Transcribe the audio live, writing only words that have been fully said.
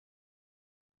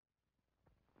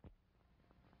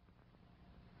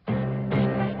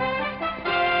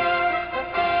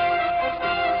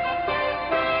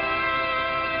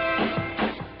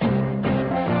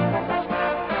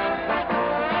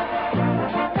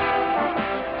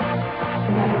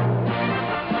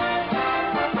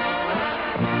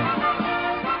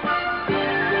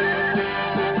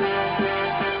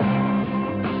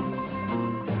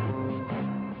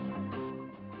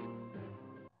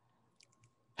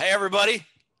everybody.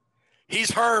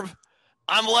 He's Herb.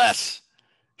 I'm Les.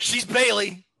 She's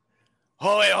Bailey.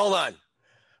 Oh, wait, hold on.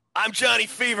 I'm Johnny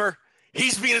Fever.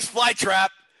 He's Venus Flytrap.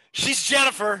 She's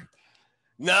Jennifer.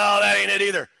 No, that ain't it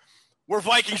either. We're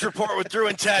Vikings Report with Drew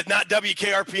and Ted, not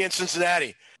WKRP in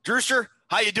Cincinnati. Drewster,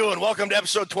 how you doing? Welcome to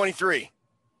episode 23.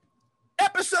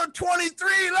 Episode 23,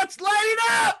 let's light it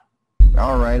up!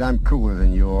 All right, I'm cooler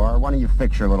than you are. Why don't you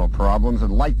fix your little problems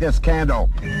and light this candle?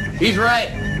 He's right.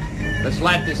 Let's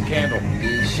light this candle.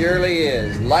 He surely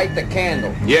is. Light the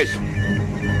candle. Yes.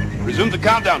 Resume the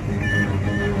countdown.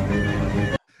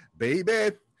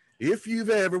 Baby, if you've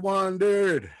ever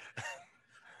wondered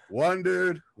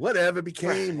whatever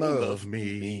became of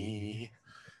me.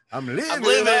 I'm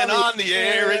living on the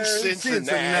air in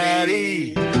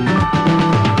Cincinnati.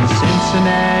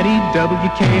 Cincinnati,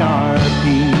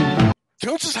 WKRP.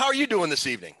 Toonses, how are you doing this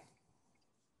evening?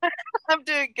 I'm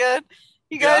doing good.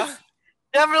 You guys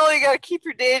definitely got to keep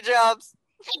your day jobs.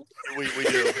 We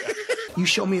do. You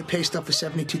show me a pay stub for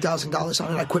 $72,000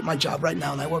 on it, I quit my job right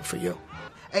now and I work for you.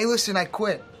 Hey, listen, I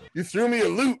quit. You threw me a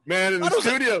loop, man, in the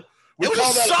studio. It was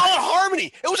a solid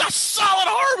harmony. It was a solid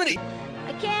harmony.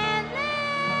 I can't live.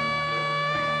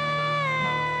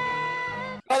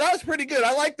 Oh, that was pretty good.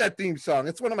 I like that theme song.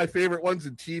 It's one of my favorite ones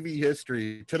in TV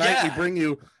history. Tonight we bring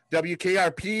you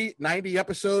WKRP, 90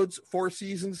 episodes, 4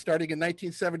 seasons, starting in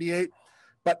 1978.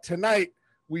 But tonight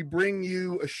we bring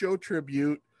you a show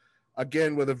tribute,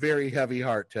 again, with a very heavy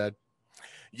heart, Ted.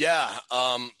 Yeah,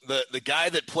 the guy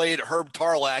that played Herb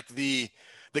Tarlac, the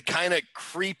kind of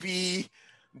creepy,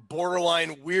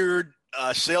 borderline weird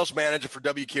sales manager for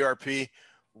WKRP,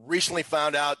 recently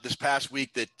found out this past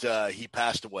week that he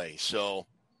passed away. So,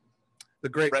 the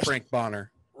great Frank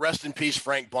Bonner. Rest in peace,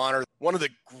 Frank Bonner, one of the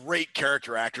great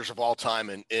character actors of all time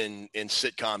in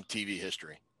sitcom TV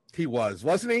history. He was,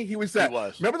 wasn't he? He was that. He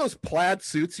was. Remember those plaid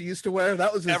suits he used to wear?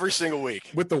 That was every single week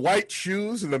with the white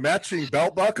shoes and the matching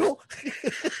belt buckle.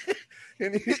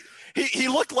 And he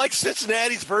looked like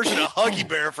Cincinnati's version of Huggy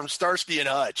Bear from Starsky and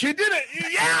Hutch. He did it.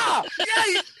 Yeah,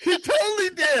 he totally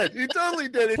did. He totally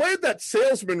did. He played that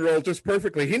salesman role just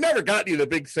perfectly. He never got any of the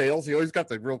big sales. He always got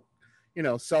the real,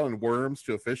 selling worms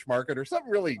to a fish market or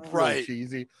something really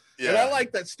cheesy. Yeah. And I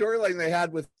like that storyline they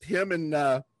had with him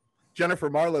and Jennifer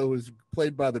Marlowe, who's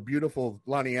played by the beautiful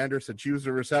Lonnie Anderson. She was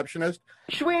a receptionist.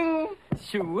 Swing,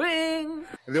 swing.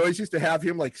 And they always used to have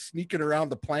him like sneaking around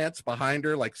the plants behind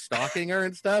her, like stalking her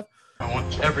and stuff. I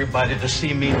want everybody to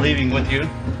see me leaving with you,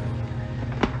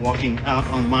 walking out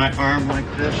on my arm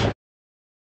like this.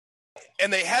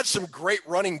 And they had some great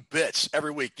running bits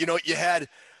every week. You had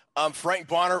Frank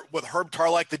Bonner with Herb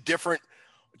Tarlac, the different,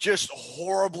 just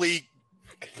horribly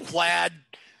plaid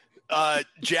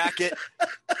jacket,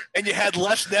 and you had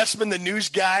Les Nessman, the news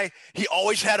guy. He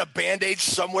always had a bandage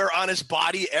somewhere on his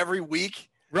body every week.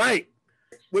 Right.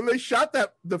 When they shot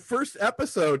the first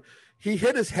episode, he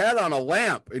hit his head on a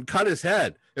lamp and cut his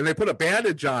head, and they put a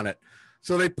bandage on it.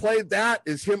 So they played that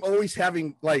as him always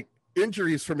having like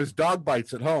injuries from his dog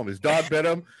bites at home. His dog bit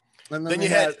him. And then you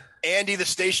had Andy, the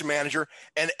station manager,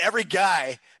 and every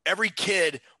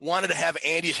kid wanted to have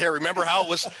Andy's hair. Remember how it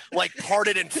was like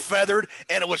parted and feathered,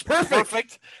 and it was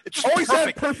perfect? It just always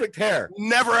had perfect hair.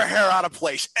 Never a hair out of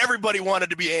place. Everybody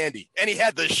wanted to be Andy. And he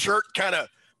had the shirt kind of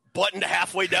buttoned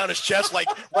halfway down his chest, like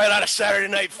right out of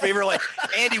Saturday Night Fever. Like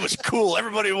Andy was cool.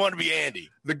 Everybody wanted to be Andy.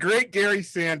 The great Gary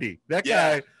Sandy. That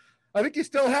guy, I think he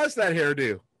still has that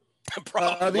hairdo.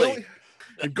 Probably.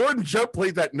 And Gordon Jump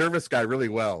played that nervous guy really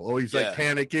well. Always like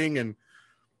panicking.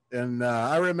 And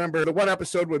I remember the one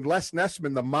episode when Les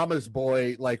Nessman, the mama's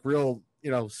boy, like real,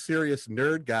 serious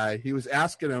nerd guy, he was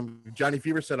asking him, Johnny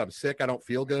Fever said, I'm sick. I don't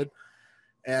feel good.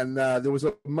 And there was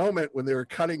a moment when they were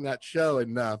cutting that show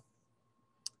and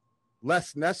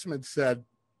Les Nessman said,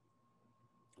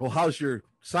 well, how's your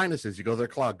sinuses? He goes, they're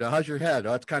clogged up. How's your head?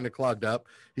 Oh, it's kind of clogged up.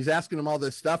 He's asking him all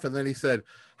this stuff. And then he said,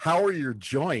 how are your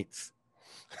joints?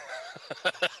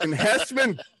 And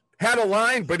Hessman had a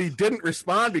line, but he didn't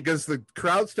respond because the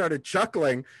crowd started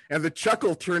chuckling, and the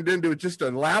chuckle turned into just a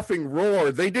laughing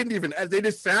roar. They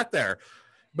just sat there.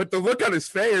 But the look on his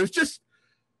face,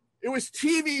 it was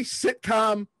TV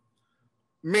sitcom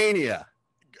mania.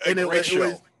 And it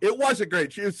was a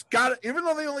great show. It's got, even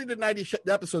though they only did 90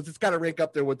 episodes, it's got to rank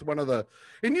up there with one of the,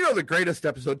 and the greatest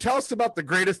episode. Tell us about the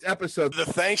greatest episode. The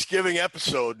Thanksgiving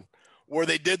episode where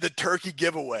they did the turkey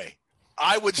giveaway.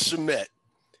 I would submit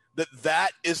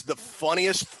that is the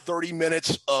funniest 30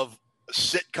 minutes of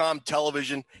sitcom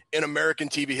television in American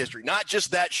TV history. Not just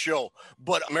that show,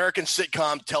 but American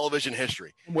sitcom television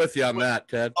history. I'm with you on that,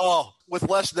 Ted. Oh, with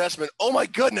Les Nessman. Oh, my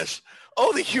goodness.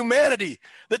 Oh, the humanity.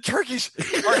 The turkeys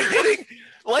are hitting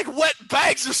like wet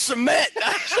bags of cement.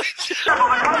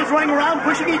 Everybody's running around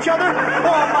pushing each other.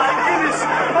 Oh my goodness!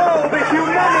 Oh, the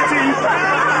humanity!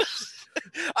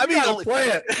 I mean, you gotta play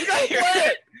it. You gotta play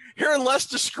it. Hearing Les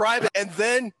describe it, and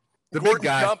then The Gordon big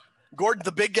guy. Gordon,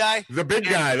 the big guy. The big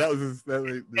guy. That was his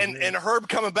and name. Herb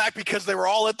coming back because they were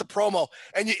all at the promo,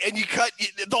 and you cut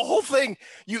the whole thing.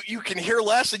 You can hear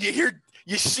Les, and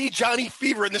you see Johnny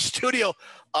Fever in the studio.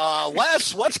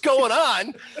 Les, what's going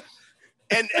on?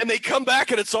 And they come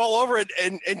back, and it's all over.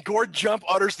 And Gordon Jump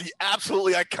utters the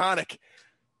absolutely iconic,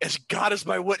 "As God is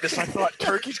my witness, I thought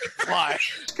turkeys could fly."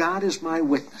 God is my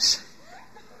witness.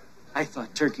 I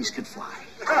thought turkeys could fly.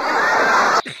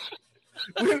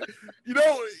 You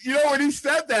know when he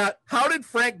said that, how did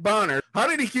Frank Bonner, how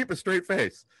did he keep a straight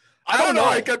face? I don't know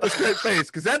how he kept a straight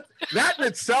face, because that in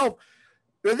itself,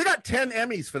 they got 10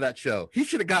 Emmys for that show. He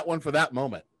should have got one for that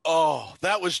moment. Oh,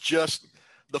 that was just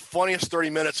the funniest 30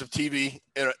 minutes of TV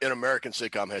in American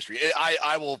sitcom history.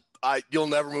 You'll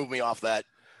never move me off that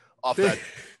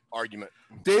argument.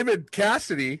 David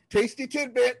Cassidy, tasty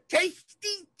tidbit.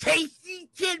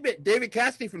 David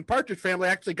Cassidy from Partridge Family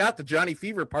actually got the Johnny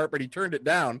Fever part, but he turned it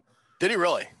down. Did he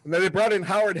really? And then they brought in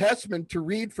Howard Hessman to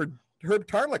read for Herb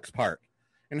Tarlick's part.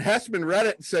 And Hessman read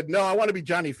it and said, "No, I want to be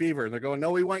Johnny Fever." And they're going, "No,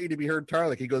 we want you to be Herb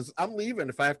Tarlick." He goes, "I'm leaving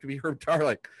if I have to be Herb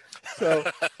Tarlick."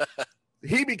 So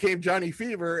he became Johnny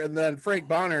Fever. And then Frank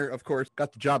Bonner, of course,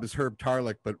 got the job as Herb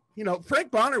Tarlick. But, Frank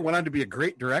Bonner went on to be a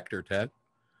great director, Ted.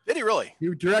 Did he really?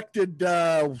 He directed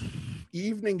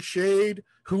Evening Shade,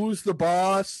 Who's the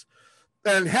Boss,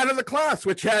 and Head of the Class,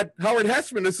 which had Howard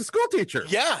Hessman as the school teacher.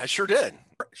 Yeah, I sure did.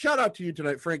 Shout out to you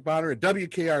tonight, Frank Bonner at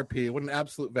WKRP. What an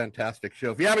absolute fantastic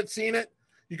show. If you haven't seen it,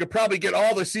 you could probably get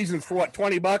all the seasons for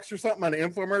 $20 or something on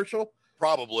an infomercial.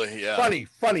 Probably, yeah.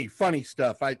 Funny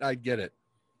stuff. I get it.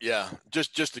 Yeah,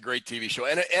 just a great TV show.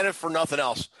 And if for nothing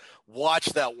else, watch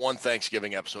that one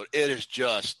Thanksgiving episode. It is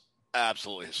just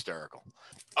absolutely hysterical.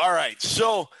 All right,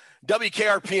 so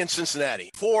WKRP in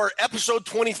Cincinnati. For episode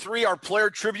 23, our player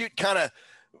tribute,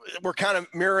 we're kind of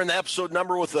mirroring the episode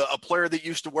number with a player that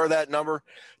used to wear that number.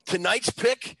 Tonight's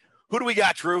pick, who do we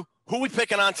got, Drew? Who are we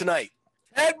picking on tonight?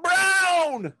 Ted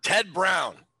Brown. Ted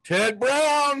Brown. Ted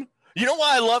Brown. You know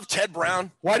why I love Ted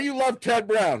Brown? Why do you love Ted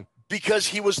Brown? Because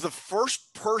he was the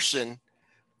first person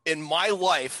in my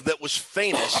life that was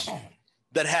famous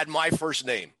that had my first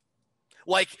name.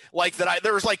 Like that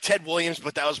there was like Ted Williams,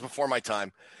 but that was before my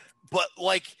time. But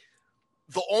like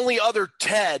the only other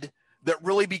Ted that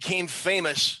really became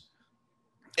famous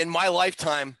in my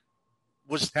lifetime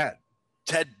was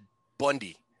Ted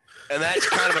Bundy. And that's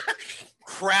kind of a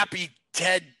crappy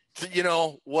Ted,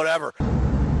 whatever.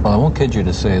 Well, I won't kid you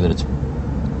to say that it's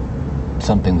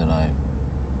something that I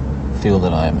feel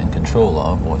that I'm in control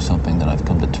of or something that I've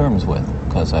come to terms with,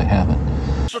 because I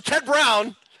haven't. So Ted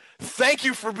Brown, thank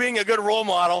you for being a good role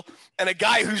model and a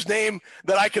guy whose name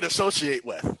that I could associate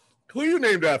with. Who are you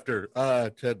named after?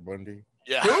 Ted Bundy.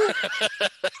 Yeah.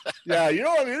 Yeah, you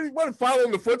want to follow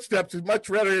in the footsteps. It's much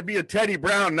rather to be a Teddy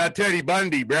Brown, not Teddy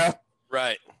Bundy, bro.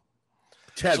 Right.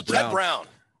 Ted Brown.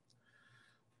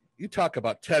 You talk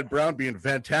about Ted Brown being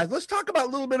fantastic. Let's talk about a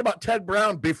little bit about Ted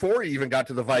Brown before he even got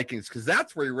to the Vikings, because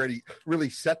that's where he really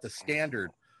set the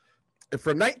standard. And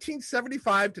from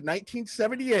 1975 to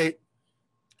 1978,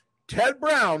 Ted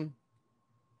Brown,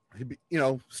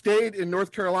 stayed in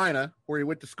North Carolina, where he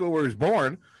went to school, where he was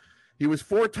born. He was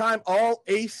 4-time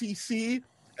All-ACC.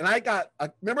 And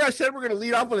remember I said we're going to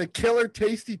lead off with a killer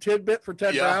tasty tidbit for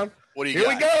Ted Brown? What do you Here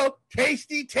got? we go.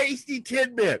 Tasty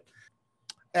tidbit.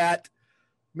 At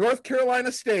North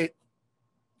Carolina State,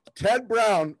 Ted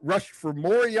Brown rushed for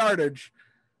more yardage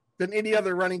than any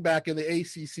other running back in the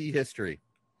ACC history.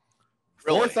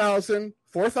 Really?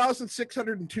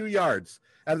 4,602 yards.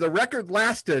 And the record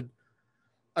lasted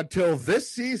until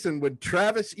this season when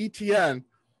Travis Etienne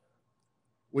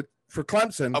for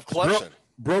Clemson, of Clemson.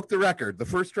 Broke the record. The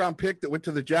first-round pick that went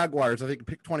to the Jaguars, I think,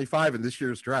 picked 25 in this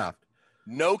year's draft.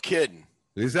 No kidding.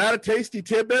 Is that a tasty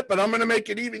tidbit? But I'm going to make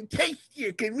it even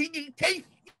tastier. Can we do tasty?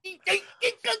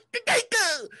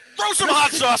 Throw some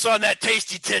hot sauce on that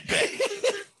tasty tidbit.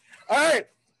 All right.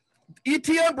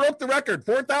 Etienne broke the record,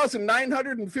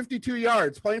 4,952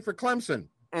 yards playing for Clemson.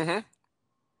 Mm-hmm.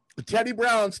 Teddy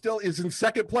Brown still is in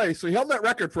second place, so he held that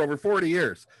record for over 40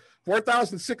 years.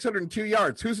 4,602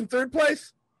 yards. Who's in third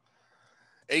place?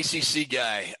 ACC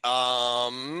guy.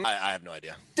 I have no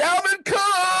idea. Dalvin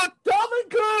Cook.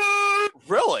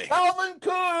 Really? Dalvin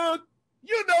Cook.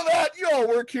 You know that. You all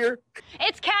work here.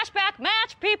 It's Cashback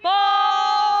Match, people.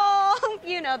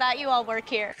 You know that. You all work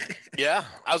here. Yeah.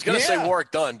 I was going to say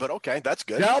Warwick Dunn, but okay. That's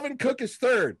good. Dalvin Cook is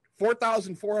third.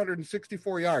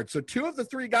 4,464 yards. So 2 of the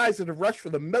 3 guys that have rushed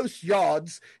for the most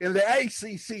yards in the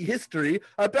ACC history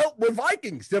are built with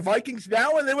Vikings. They're Vikings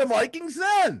now, and they were Vikings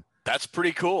then. That's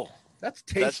pretty cool. That's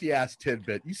tasty-ass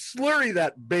tidbit. You slurry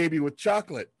that baby with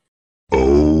chocolate.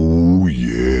 Oh,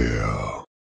 yeah.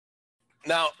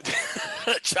 Now,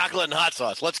 chocolate and hot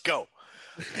sauce. Let's go.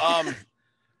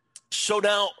 So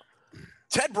now,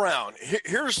 Ted Brown.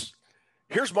 Here's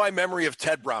my memory of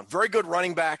Ted Brown. Very good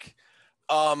running back.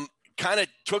 Kind of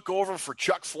took over for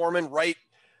Chuck Foreman right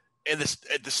at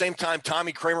the same time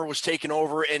Tommy Kramer was taking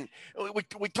over. And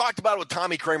we talked about it with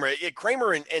Tommy Kramer.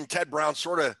 Kramer and Ted Brown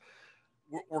sort of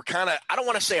were kind of, I don't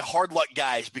want to say hard luck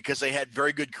guys because they had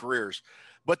very good careers,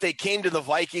 but they came to the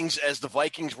Vikings as the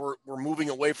Vikings were moving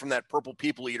away from that Purple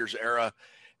People Eaters era,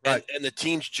 and the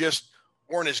teams just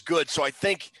weren't as good. So I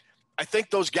think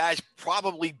those guys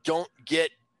probably don't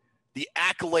get the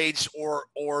accolades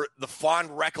or the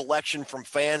fond recollection from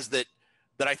fans that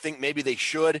I think maybe they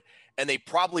should, and they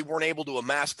probably weren't able to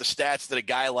amass the stats that a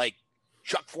guy like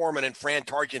Chuck Foreman and Fran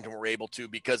Tarkenton were able to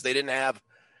because they didn't have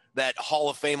that Hall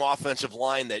of Fame offensive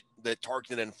line that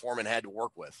Tarkenton and Foreman had to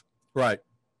work with. Right.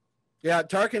 Yeah,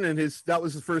 Tarkenton, that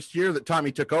was the first year that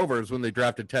Tommy took over is when they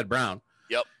drafted Ted Brown.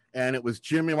 Yep. And it was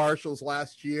Jimmy Marshall's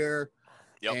last year.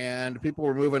 Yep. And people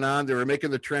were moving on. They were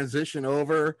making the transition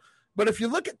over. But if you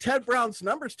look at Ted Brown's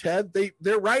numbers, Ted,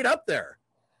 they're right up there.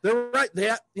 They're right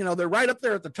up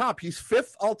there at the top. He's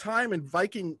 5th all time in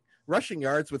Viking rushing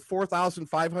yards with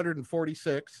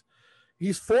 4,546.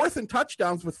 He's 4th in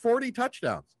touchdowns with 40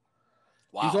 touchdowns.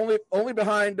 Wow. He's only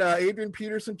behind Adrian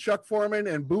Peterson, Chuck Foreman,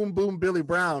 and Boom Boom Billy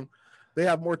Brown. They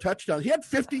have more touchdowns. He had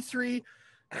 53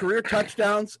 career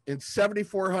touchdowns and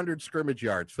 7,400 scrimmage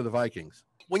yards for the Vikings.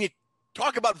 When you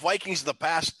talk about Vikings of the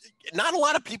past, not a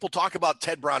lot of people talk about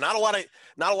Ted Brown. Not a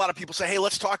lot of people say, "Hey,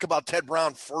 let's talk about Ted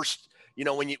Brown first."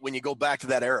 When you go back to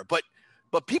that era, but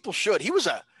people should. He was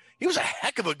a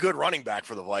heck of a good running back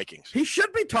for the Vikings. He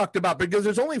should be talked about because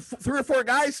there's only 3 or 4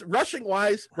 guys rushing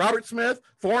wise: Robert Smith,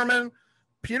 Foreman,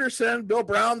 Peterson, Bill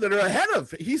Brown that are ahead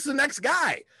of. He's the next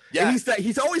guy. Yeah, and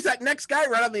he's always that next guy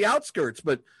right on the outskirts.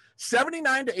 But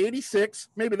 79 to 86,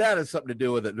 maybe that has something to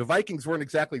do with it. The Vikings weren't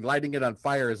exactly lighting it on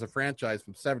fire as a franchise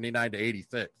from 79 to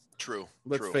 86. True.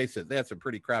 Let's face it, they had some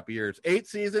pretty crappy years. 8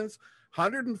 seasons,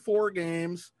 104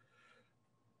 games.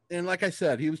 And like I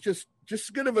said, he was just as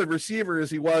good of a receiver as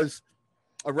he was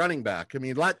a running back. I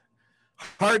mean,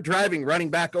 hard driving running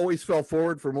back, always fell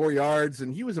forward for more yards,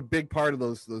 and he was a big part of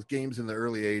those games in the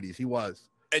early 80s. He was.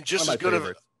 And just as good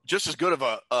of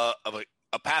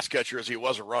a pass catcher as he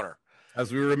was a runner.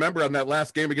 As we remember on that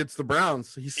last game against the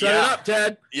Browns. He set it up,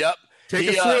 Ted. Yep. Take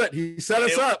us through it. He set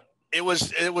us up. It was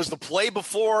the play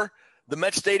before the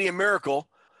Met Stadium Miracle.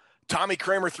 Tommy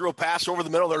Kramer threw a pass over the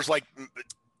middle. There's like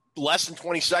less than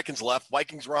 20 seconds left.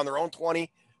 Vikings were on their own 20,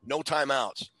 no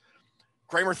timeouts.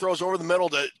 Kramer throws over the middle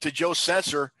to Joe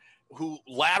Sensor, who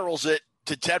laterals it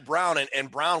to Ted Brown,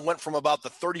 and Brown went from about the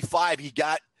 35 he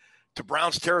got to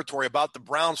Brown's territory, about the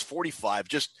Browns 45,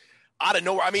 just out of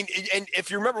nowhere. I mean, and if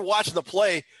you remember watching the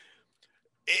play,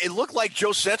 it looked like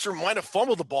Joe Sensor might have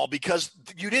fumbled the ball because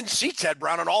you didn't see Ted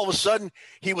Brown, and all of a sudden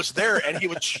he was there, and he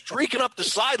was streaking up the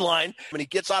sideline, and he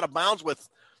gets out of bounds with,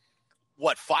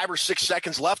 5 or 6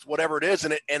 seconds left, whatever it is,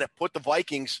 and it put the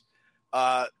Vikings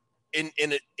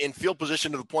in field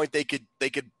position to the point they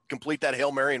could complete that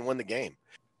Hail Mary and win the game.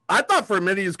 I thought for a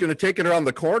minute he was going to take it around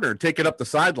the corner and take it up the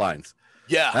sidelines.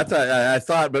 Yeah. That's I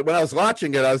thought, but when I was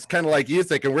watching it, I was kind of like you,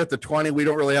 thinking we're at the 20, we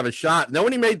don't really have a shot. And then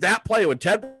when he made that play, when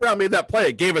Ted Brown made that play,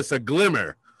 it gave us a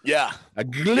glimmer. Yeah. A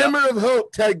glimmer of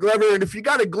hope, Ted Glimmer. And if you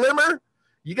got a glimmer,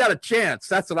 you got a chance.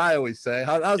 That's what I always say.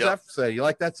 How's that say? You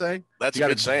like that saying? That's a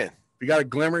good saying. If you got a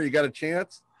glimmer, you got a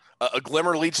chance. A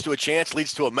glimmer leads to a chance,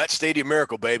 leads to a Met Stadium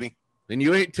Miracle, baby. And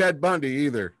you ain't Ted Bundy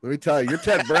either. Let me tell you, you're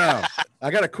Ted Brown.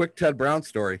 I got a quick Ted Brown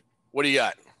story. What do you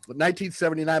got?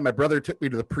 1979, my brother took me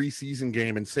to the preseason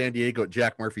game in San Diego at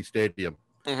Jack Murphy Stadium.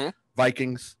 Mm-hmm.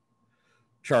 Vikings,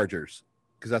 Chargers,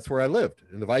 because that's where I lived.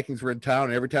 And the Vikings were in town.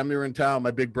 And every time they were in town,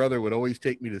 my big brother would always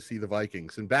take me to see the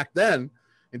Vikings. And back then,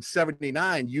 in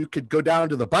 79, you could go down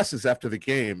to the buses after the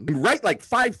game. And right like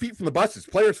 5 feet from the buses,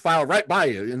 players file right by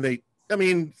you. And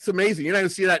it's amazing. You're not going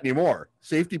to see that anymore.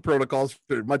 Safety protocols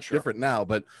are much different now.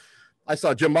 But I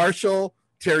saw Jim Marshall,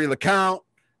 Terry LeCount,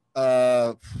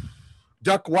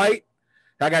 Duck White.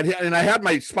 I had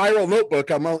my spiral notebook.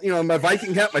 I'm all, my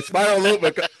Viking hat, my spiral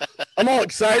notebook. I'm all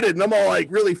excited and I'm all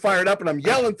like really fired up and I'm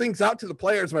yelling things out to the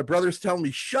players. My brother's telling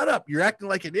me, shut up. You're acting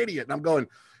like an idiot. And I'm going,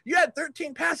 you had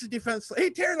 13 passes defense. Hey,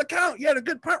 Terry LeCount, you had a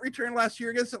good punt return last year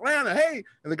against Atlanta. Hey.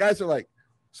 And the guys are like,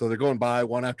 so they're going by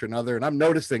one after another and I'm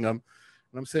noticing them.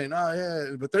 And I'm saying, oh,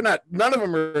 yeah, but they're not, none of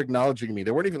them are acknowledging me.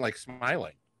 They weren't even like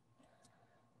smiling.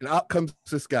 And out comes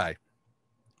this guy,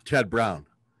 Ted Brown.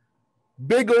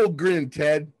 Big old grin,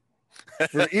 Ted,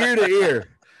 from ear to ear.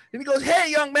 And he goes, hey,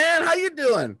 young man, how you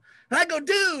doing? And I go,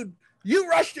 dude, you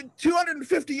rushed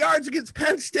 250 yards against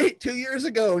Penn State 2 years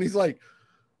ago. And he's like,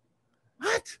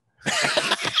 what?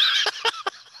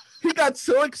 He got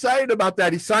so excited about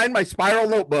that. He signed my spiral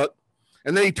notebook.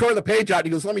 And then he tore the page out. And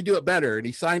he goes, let me do it better. And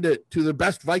he signed it to the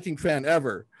best Viking fan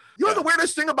ever. You know the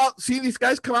weirdest thing about seeing these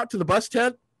guys come out to the bus,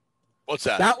 Ted? What's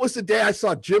that? That was the day I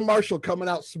saw Jim Marshall coming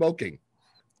out smoking.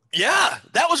 Yeah,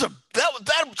 that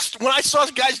when I saw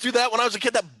guys do that when I was a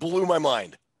kid, that blew my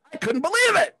mind. I couldn't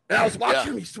believe it. And I was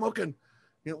watching him, he's smoking,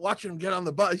 watching him get on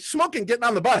the bus. He's smoking, getting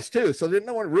on the bus too. So they didn't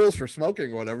know what rules for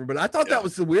smoking or whatever. But I thought that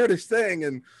was the weirdest thing.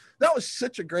 And that was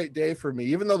such a great day for me.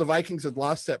 Even though the Vikings had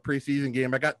lost that preseason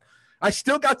game, I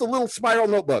still got the little spiral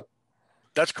notebook.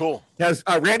 That's cool. It has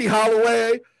Randy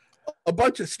Holloway, a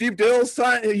bunch of Steve Dill's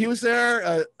son. He was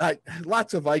there.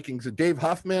 Lots of Vikings. Dave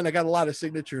Huffman. I got a lot of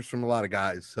signatures from a lot of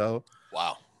guys. So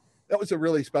wow, that was a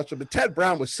really special. But Ted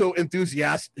Brown was so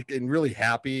enthusiastic and really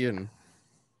happy. And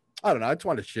I don't know. I just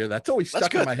wanted to share that. It's always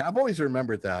stuck in my head. I've always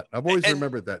remembered that.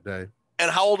 Remembered that day.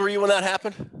 And how old were you when that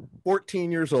happened?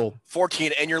 14 years old.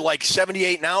 14, and you're like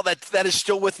 78 now. That is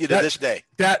still with you to this day.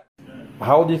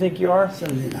 How old do you think you are?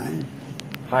 79.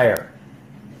 Higher.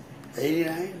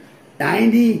 89.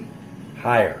 90.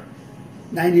 Higher.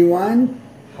 91.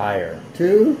 Higher.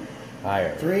 2.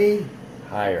 Higher. 3.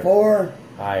 Higher. 4.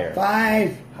 Higher.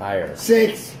 5. Higher.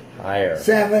 6. Higher.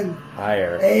 7.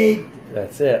 Higher. 8.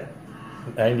 That's it.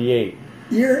 98.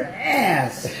 Your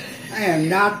ass. I am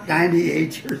not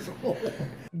 98 years old.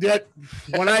 That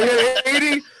when I hit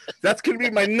 80, that's going to be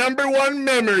my number one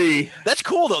memory. That's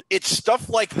cool, though. It's stuff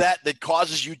like that that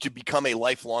causes you to become a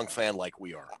lifelong fan like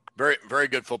we are. Very, very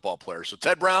good football player. So,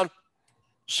 Ted Brown,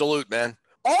 salute, man.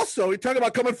 Also, we talk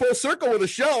about coming full circle with a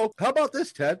show. How about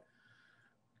this, Ted?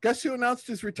 Guess who announced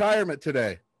his retirement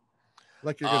today?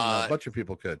 Like you're going to know. A bunch of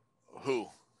people could. Who?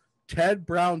 Ted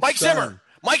Brown. Mike Zimmer.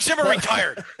 Mike Zimmer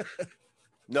retired.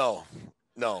 No,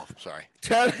 sorry.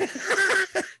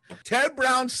 Ted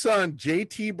Brown's son,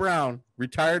 JT Brown,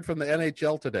 retired from the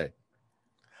NHL today.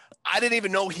 I didn't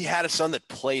even know he had a son that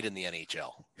played in the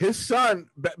NHL. His son,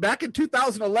 back in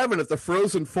 2011 at the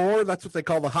Frozen Four, that's what they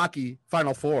call the hockey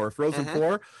Final Four, Frozen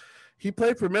Four, he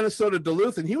played for Minnesota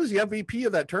Duluth, and he was the MVP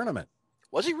of that tournament.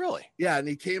 Was he really? Yeah, and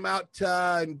he came out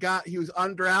and he was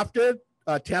undrafted,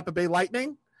 Tampa Bay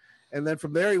Lightning, and then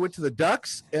from there he went to the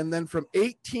Ducks, and then from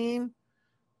 18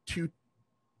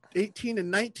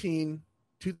 and 19,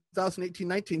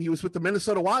 2018-19, he was with the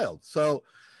Minnesota Wild. So,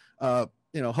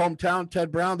 hometown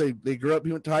Ted Brown. They grew up.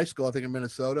 He went to high school, I think, in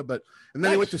Minnesota. And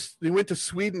then he went to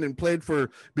Sweden and played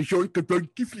for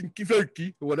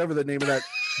Björk, whatever the name of that.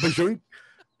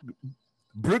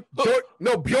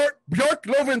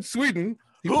 Björklöven, Sweden.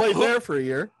 He played there for a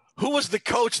year. Who was the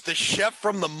coach? The chef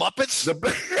from the Muppets?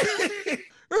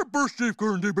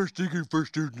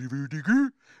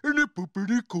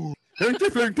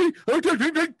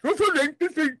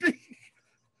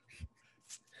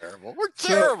 Terrible. We're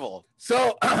terrible.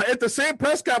 So at the same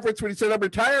press conference when he said, I'm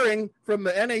retiring from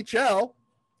the NHL,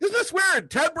 isn't this weird?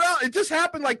 Ted Brown, it just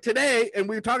happened like today, and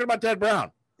we were talking about Ted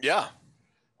Brown. Yeah.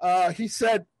 He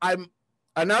said, I'm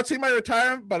announcing my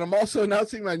retirement, but I'm also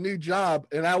announcing my new job,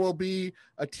 and I will be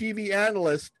a TV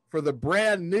analyst for the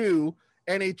brand new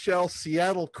NHL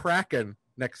Seattle Kraken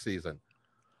next season.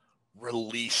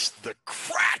 Release the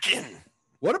Kraken.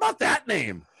 What about that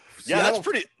name? Yeah,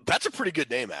 that's a pretty good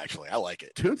name, actually. I like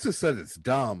it. Toonsa said it's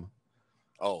dumb.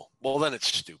 Oh, well, then it's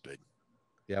stupid.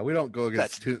 Yeah, we don't go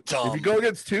against Toonsa. If you go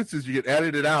against Toonsas, you get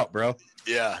edited out, bro.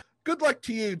 Yeah. Good luck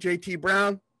to you, JT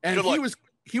Brown. And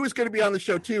he was going to be on the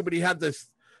show too, but he had this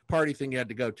party thing he had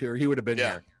to go to, or he would have been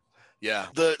here. Yeah.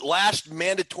 The last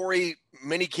mandatory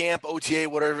mini camp, OTA,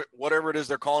 whatever it is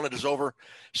they're calling it, is over.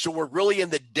 So we're really in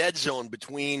the dead zone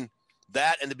between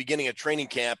that and the beginning of training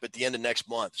camp at the end of next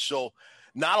month. So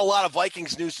not a lot of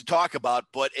Vikings news to talk about,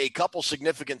 but a couple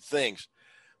significant things.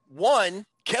 One,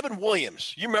 Kevin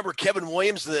Williams. You remember Kevin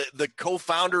Williams, the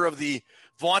co-founder of the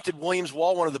vaunted Williams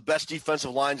Wall, one of the best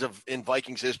defensive lines in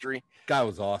Vikings history. Guy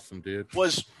was awesome, dude.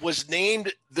 Was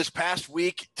named this past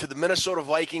week to the Minnesota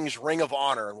Vikings Ring of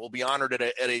Honor, and will be honored at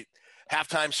a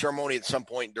halftime ceremony at some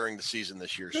point during the season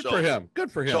this year. Good for him.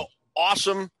 Good for him. So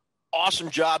awesome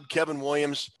job, Kevin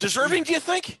Williams. Deserving, do you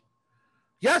think?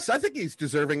 Yes, I think he's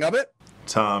deserving of it.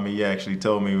 Tom, he actually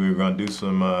told me we were going to do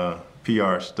some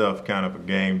PR stuff kind of for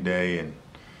game day,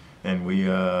 and we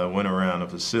went around the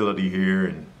facility here,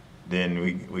 and then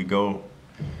we go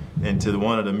into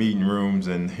one of the meeting rooms,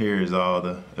 and here's all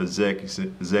the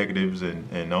executives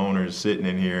and owners sitting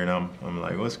in here, and I'm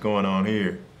like, what's going on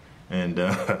here? And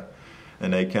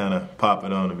and they kind of pop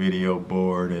it on the video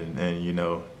board and you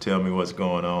know, tell me what's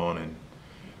going on, and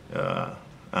I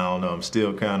don't know, I'm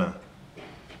still kind of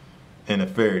in a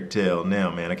fairy tale now,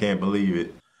 man. I can't believe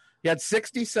it. He had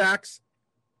 60 sacks,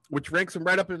 which ranks him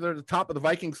right up at the top of the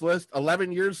Vikings list.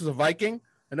 11 years as a Viking.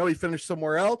 I know he finished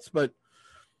somewhere else, but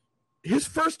his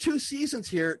first 2 seasons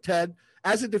here, Ted,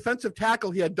 as a defensive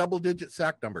tackle, he had double-digit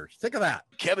sack numbers. Think of that.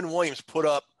 Kevin Williams put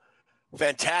up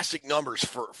fantastic numbers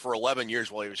for 11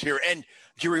 years while he was here. And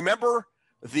do you remember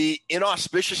the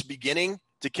inauspicious beginning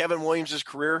to Kevin Williams'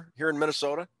 career here in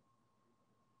Minnesota?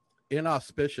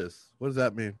 Inauspicious. What does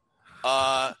that mean?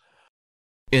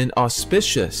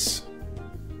 Inauspicious.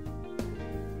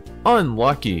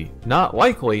 Unlucky, not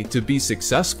likely to be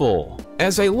successful.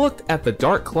 As I looked at the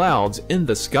dark clouds in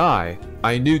the sky,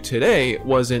 I knew today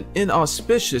was an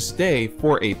inauspicious day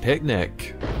for a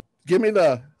picnic. Give me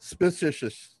the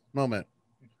suspicious moment.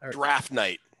 Draft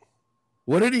night.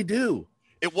 What did he do?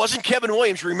 It wasn't Kevin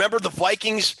Williams. Remember the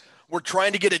Vikings were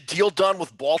trying to get a deal done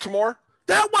with Baltimore?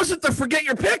 That wasn't the forget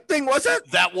your pick thing, was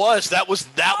it? That was that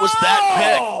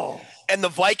pick. And the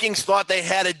Vikings thought they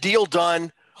had a deal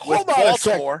done with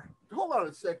Baltimore. Hold on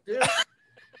a sec, dude.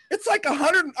 It's like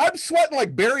 100. I'm sweating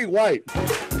like Barry White.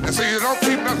 And so you don't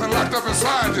keep nothing locked up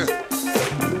inside you.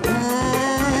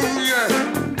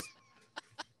 Yeah.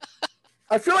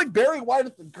 I feel like Barry White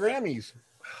at the Grammys.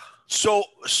 So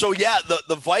yeah,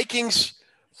 the Vikings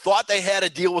thought they had a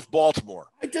deal with Baltimore.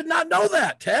 I did not know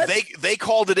that, Ted. They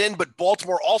called it in, but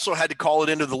Baltimore also had to call it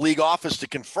into the league office to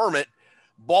confirm it.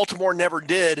 Baltimore never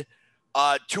did.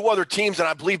 2 other teams, and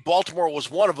I believe Baltimore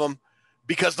was one of them,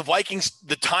 because the Vikings,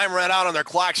 the time ran out on their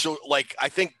clock. So, like, I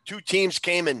think 2 teams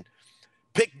came and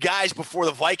picked guys before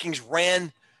the Vikings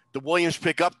ran the Williams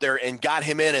pick up there and got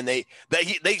him in. And they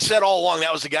said all along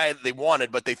that was the guy that they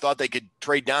wanted, but they thought they could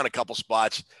trade down a couple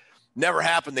spots. Never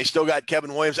happened. They still got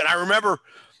Kevin Williams. And I remember I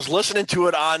was listening to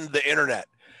it on the internet.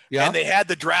 Yeah. And they had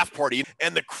the draft party,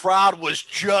 and the crowd was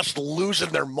just losing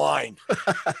their mind.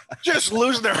 Just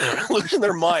losing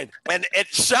their mind. And it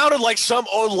sounded like some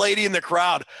old lady in the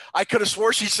crowd. I could have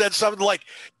swore she said something like,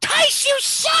 "Tice, you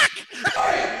suck!"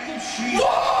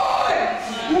 What?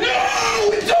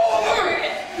 No, it's over!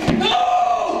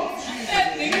 No!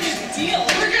 That biggest deal.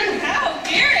 We're gonna have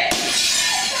Garrett.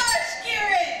 Gosh,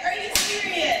 Garrett, are you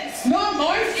serious? Not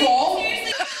my fault.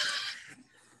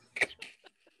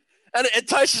 And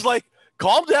Tice is like,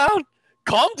 calm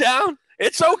down.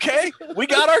 It's okay. We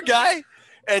got our guy.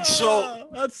 And so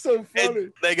that's so funny.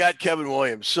 They got Kevin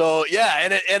Williams. So yeah,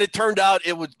 and it turned out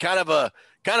it was kind of a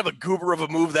goober of a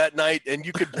move that night, and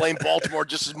you could blame Baltimore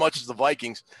just as much as the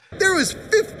Vikings. There was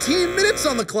 15 minutes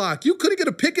on the clock. You couldn't get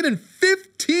a pick in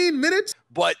 15 minutes.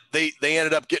 But they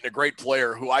ended up getting a great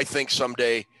player who I think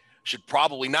someday should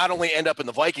probably not only end up in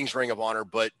the Vikings Ring of Honor,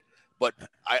 but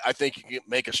I think you can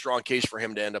make a strong case for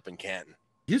him to end up in Canton.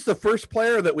 He's the first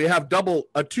player that we have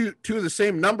two of the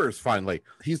same numbers finally.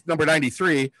 He's number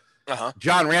 93.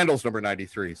 John Randall's number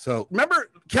 93. So remember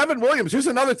Kevin Williams. Here's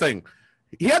another thing.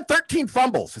 He had 13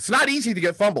 fumbles. It's not easy to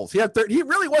get fumbles. He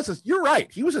really was you're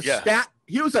right. He was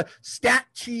a stat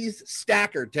cheese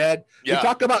stacker, Ted. Yeah. We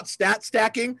talk about stat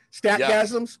stacking,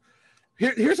 statgasms.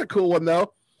 Yeah. Here's a cool one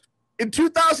though. In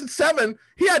 2007,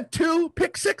 he had 2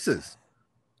 pick sixes.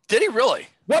 Did he really?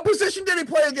 What position did he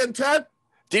play again, Ted?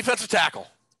 Defensive tackle.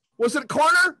 Was it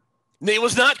corner? No, it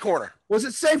was not corner. Was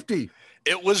it safety?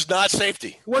 It was not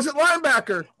safety. Was it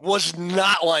linebacker? Was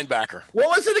not linebacker.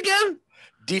 What was it again?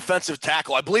 Defensive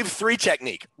tackle. I believe 3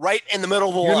 technique, right in the middle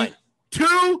of the line.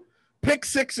 2 pick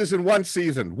sixes in one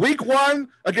season. Week 1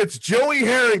 against Joey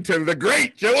Harrington, the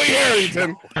great Joey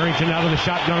Harrington. Harrington out of the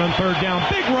shotgun on 3rd down.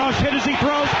 Big rush, hit as he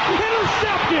throws.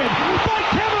 Intercepted by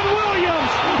Kevin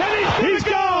Williams. And he's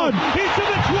gone. He's to the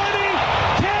 20.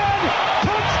 10.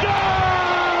 Touchdown.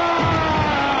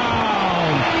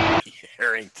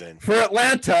 Harrington. For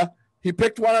Atlanta, he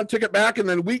picked one and took it back. And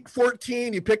then week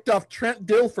 14, he picked off Trent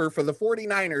Dilfer for the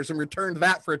 49ers and returned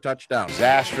that for a touchdown.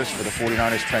 Disastrous for the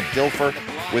 49ers. Trent Dilfer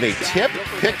with a tip.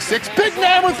 Pick 6. Big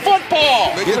man with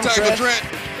football. Make it tackle, Trent.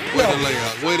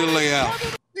 Way to lay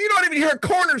out. You don't even hear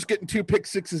corners getting 2 pick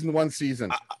sixes in one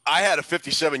season. I had a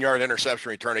 57-yard interception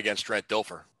return against Trent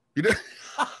Dilfer. You did?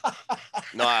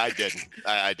 No, I didn't.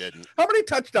 I didn't. How many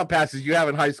touchdown passes did you have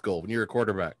in high school when you were a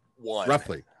quarterback? 1.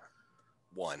 Roughly.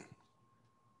 1.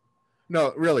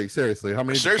 No, really, seriously. How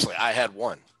many? Seriously, I had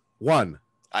 1. 1.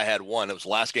 I had 1. It was the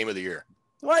last game of the year.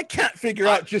 Well, I can't figure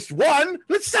out just 1.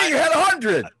 Let's say you had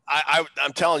 100.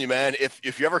 I'm telling you, man, if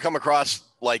you ever come across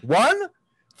like 1,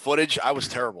 footage, I was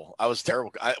terrible.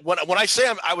 When I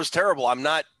say I was terrible, I'm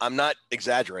not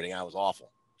exaggerating. I was awful.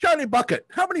 Johnny Bucket,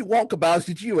 how many walkabouts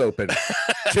did you open?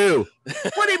 2.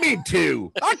 What do you mean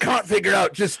 2? I can't figure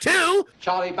out just 2.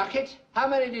 Charlie Bucket, how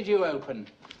many did you open?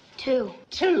 2.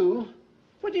 2?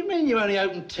 What do you mean you only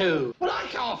opened 2? Well, I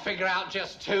can't figure out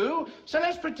just 2, so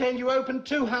let's pretend you opened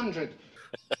 200.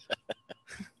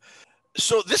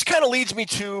 So this kind of leads me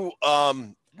to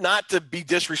not to be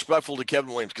disrespectful to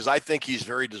Kevin Williams, because I think he's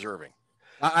very deserving.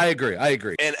 I agree.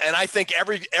 And I think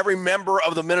every member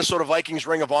of the Minnesota Vikings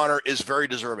Ring of Honor is very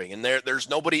deserving. And there's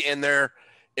nobody in there,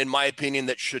 in my opinion,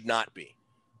 that should not be.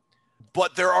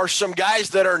 But there are some guys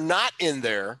that are not in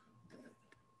there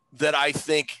that I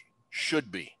think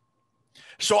should be.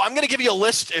 So I'm going to give you a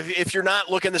list. If you're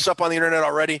not looking this up on the internet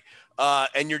already,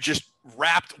 and you're just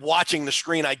rapt watching the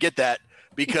screen, I get that,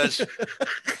 because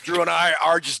Drew and I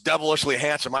are just devilishly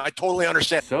handsome. I totally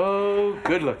understand. So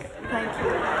good looking. Thank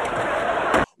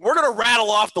you. We're going to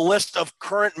rattle off the list of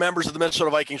current members of the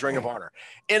Minnesota Vikings Ring of Honor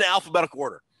in alphabetical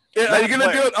order. Yeah, are you going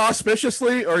to do it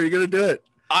auspiciously, or are you going to do it?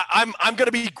 I'm going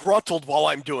to be gruntled while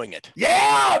I'm doing it.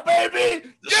 Yeah, baby.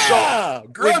 Yeah, so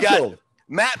we've got gruntled.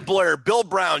 Matt Blair, Bill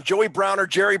Brown, Joey Browner,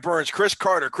 Jerry Burns, Chris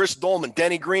Carter, Chris Dolman,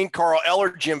 Denny Green, Carl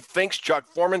Eller, Jim Finks, Chuck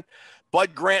Foreman,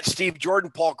 Bud Grant, Steve Jordan,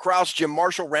 Paul Krause, Jim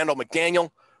Marshall, Randall McDaniel,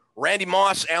 Randy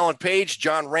Moss, Alan Page,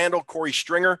 John Randall, Corey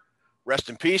Stringer, rest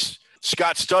in peace,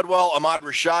 Scott Studwell, Ahmad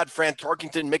Rashad, Fran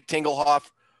Torkington, Mick Tingelhoff,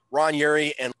 Ron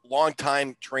Yeri, and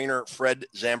longtime trainer Fred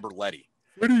Zamberletti.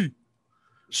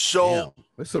 So damn,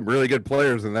 there's some really good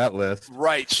players in that list.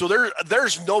 Right. So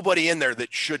there's nobody in there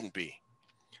that shouldn't be.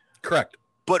 Correct.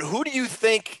 But who do you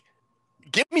think?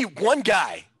 Give me one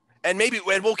guy, and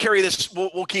we'll carry this.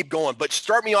 We'll keep going. But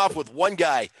start me off with one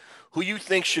guy who you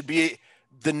think should be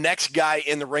the next guy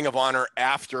in the Ring of Honor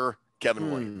after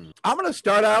Kevin Williams. I'm going to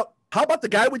start out. How about the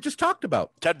guy we just talked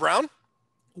about? Ted Brown?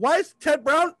 Why is Ted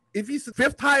Brown, if he's the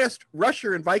 5th highest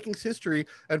rusher in Vikings history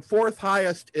and 4th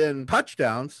highest in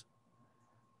touchdowns,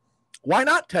 why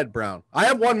not Ted Brown? I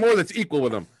have one more that's equal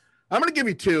with him. I'm going to give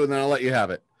you 2, and then I'll let you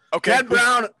have it. Okay. Ted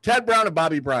Brown and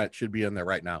Bobby Bryant should be in there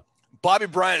right now. Bobby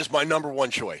Bryant is my number one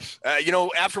choice.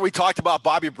 After we talked about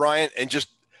Bobby Bryant and just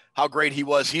how great he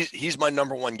was, he's my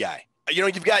number one guy.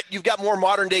 You've got more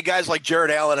modern day guys like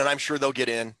Jared Allen, and I'm sure they'll get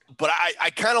in. But I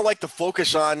kind of like to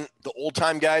focus on the old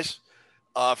time guys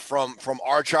from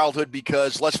our childhood,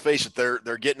 because let's face it, they're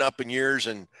getting up in years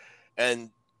and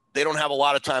they don't have a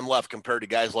lot of time left compared to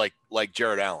guys like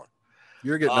Jared Allen.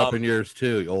 You're getting up in years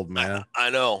too, old man. I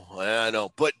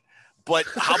know. But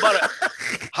how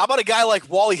about a guy like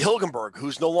Wally Hilgenberg,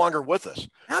 who's no longer with us?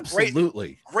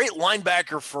 Absolutely. Great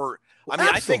linebacker for.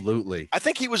 Absolutely. I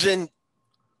think he was in.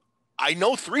 I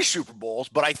know 3 Super Bowls,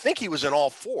 but I think he was in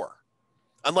all 4,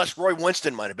 unless Roy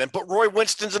Winston might have been. But Roy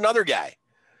Winston's another guy.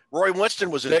 Roy Winston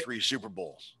was in 3 Super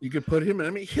Bowls. You could put him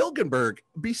in. Hilgenberg.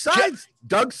 Besides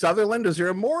Doug Sutherland, is there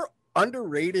a more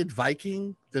underrated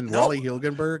Viking than Wally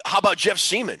Hilgenberg? How about Jeff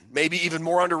Seaman? Maybe even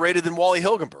more underrated than Wally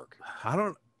Hilgenberg.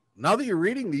 Now that you're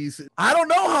reading these, I don't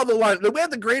know how we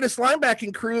had the greatest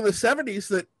linebacking crew in the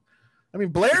 70s.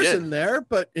 Blair's in there,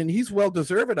 and he's well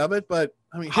deserved of it. But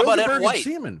how about Ed White?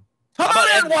 Seaman. How about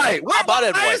Ed White?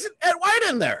 Why isn't Ed White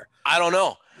in there? I don't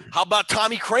know. How about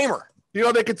Tommy Kramer?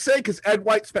 They could say, because Ed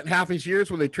White spent half his years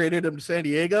when they traded him to San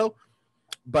Diego,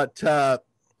 but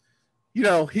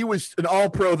he was an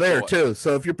all-pro there too.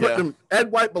 So if you're putting him,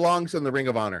 Ed White belongs in the Ring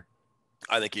of Honor.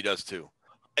 I think he does too.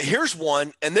 Here's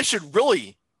one, and this should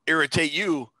really irritate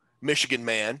you, Michigan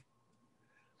man.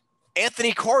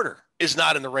 Anthony Carter is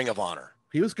not in the Ring of Honor.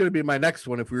 He was going to be my next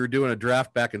one if we were doing a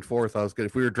draft back and forth.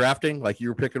 If we were drafting, like you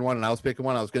were picking one and I was picking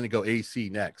one, I was going to go AC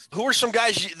next. Who are some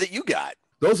guys that you got?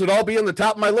 Those would all be on the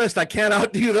top of my list. I can't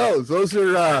outdo those. Those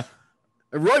are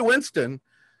Roy Winston.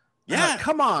 Yeah,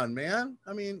 come on, man.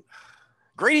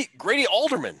 Grady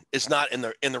Alderman is not in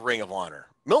the Ring of Honor.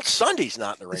 Milt Sunday's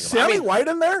not in the Ring of Honor. Sammy White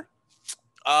in there?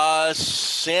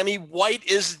 Sammy White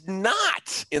is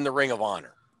not in the Ring of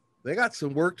Honor. They got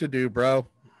some work to do, bro.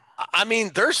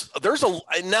 There's a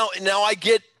now I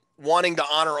get wanting to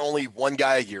honor only one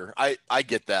guy a year. I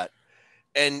get that,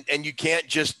 and you can't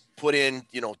just put in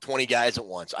 20 guys at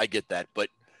once. I get that, but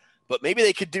maybe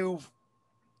they could do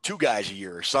 2 guys a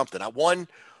year or something.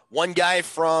 One guy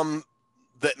from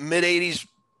the mid '80s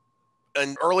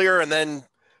and earlier, and then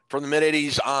from the mid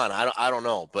 '80s on. I don't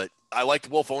know, but I like the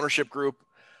Wolf ownership group.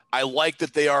 I like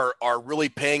that they are really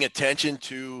paying attention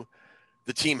to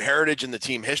the team heritage and the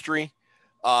team history.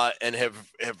 And have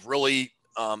really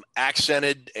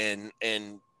accented and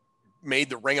made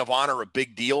the Ring of Honor a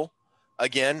big deal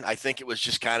again. I think it was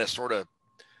just kind of sort of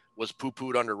was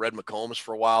poo-pooed under Red McCombs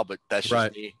for a while, but that's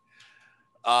just me.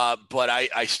 But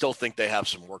I still think they have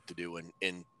some work to do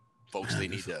in folks they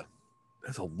need to.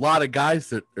 There's a lot of guys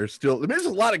that are still. I mean, there's a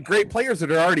lot of great players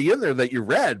that are already in there that you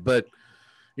read, but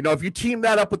if you team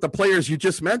that up with the players you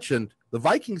just mentioned, the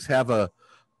Vikings have a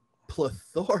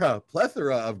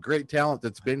plethora of great talent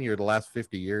that's been here the last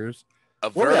 50 years. A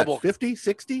veritable 50,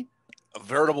 60? A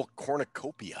veritable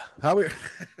cornucopia.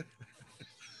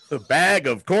 A bag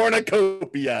of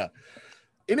cornucopia.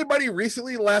 Anybody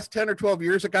recently, the last 10 or 12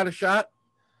 years, that got a shot?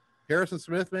 Harrison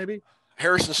Smith, maybe?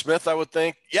 Harrison Smith, I would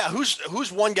think. Yeah,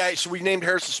 who's one guy? So we named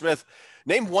Harrison Smith.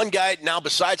 Name one guy now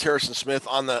besides Harrison Smith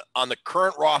on the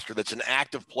current roster that's an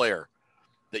active player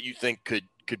that you think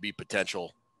could be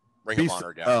potential Ring of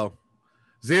Honor guy. Oh,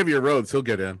 Xavier Rhodes, he'll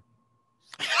get in.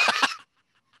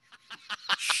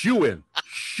 Shoo in.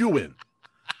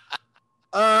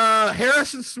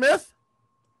 Harrison Smith,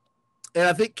 and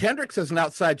I think Kendricks has an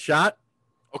outside shot.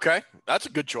 Okay, that's a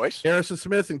good choice. Harrison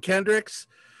Smith and Kendricks,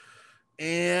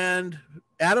 and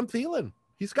Adam Thielen.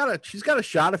 She's got a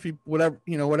shot if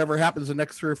whatever happens the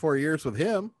next 3 or 4 years with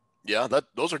him. Yeah,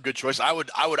 those are good choices. I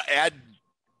would add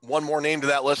one more name to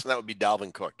that list, and that would be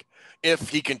Dalvin Cook if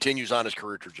he continues on his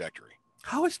career trajectory.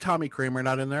 How is Tommy Kramer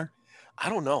not in there? I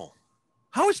don't know.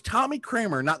 How is Tommy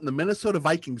Kramer not in the Minnesota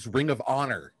Vikings Ring of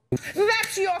Honor?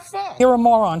 That's your fault. You're a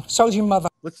moron. So's your mother.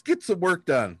 Let's get some work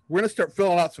done. We're going to start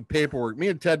filling out some paperwork. Me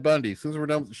and Ted Bundy, as soon as we're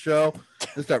done with the show,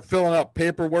 we'll start filling out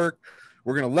paperwork.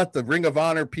 We're going to let the Ring of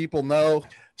Honor people know.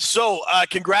 So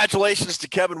congratulations to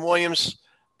Kevin Williams.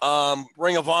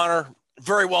 Ring of Honor,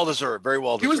 very well deserved. Very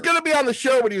well deserved. He was going to be on the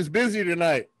show, but he was busy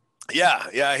tonight.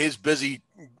 Yeah, he's busy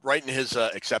writing his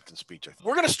acceptance speech.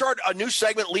 We're going to start a new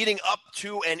segment leading up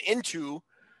to and into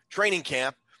training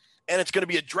camp, and it's going to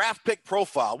be a draft pick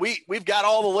profile. We've got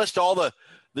all the list, all the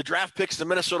draft picks the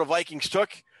Minnesota Vikings took.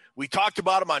 We talked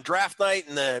about them on draft night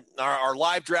and our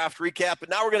live draft recap, but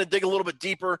now we're going to dig a little bit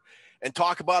deeper and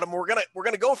talk about them. We're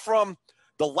going to go from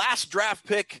the last draft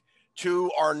pick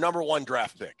to our number 1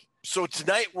 draft pick. So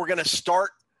tonight we're going to start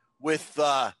with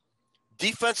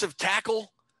defensive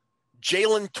tackle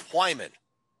Jalen Twyman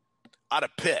out of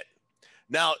Pitt.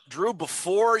 Now, Drew,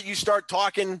 before you start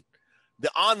talking the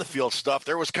on-the-field stuff,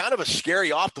 there was kind of a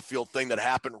scary off-the-field thing that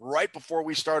happened right before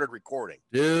we started recording.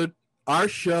 Dude, our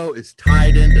show is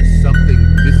tied into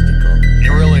something mystical. It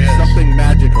really is. Something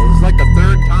magical. It's like the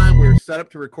third time we were set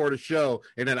up to record a show,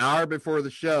 and an hour before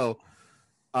the show,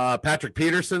 Patrick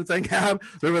Peterson thing happened.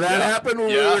 Remember that happened when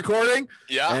we were recording?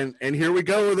 Yeah. And here we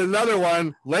go with another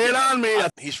one. Lay it on me.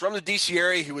 He's from the D.C.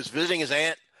 area. He was visiting his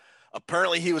aunt.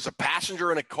 Apparently, he was a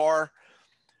passenger in a car.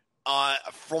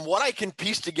 From what I can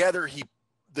piece together,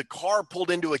 the car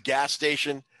pulled into a gas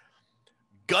station.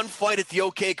 Gunfight at the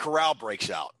OK Corral breaks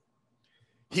out.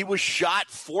 He was shot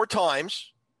 4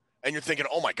 times, and you're thinking,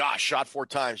 oh, my gosh, shot 4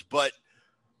 times. But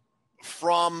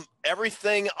from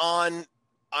everything I'm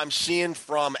seeing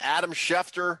from Adam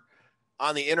Schefter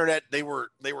on the internet, they were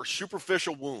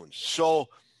superficial wounds. So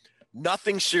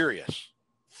nothing serious.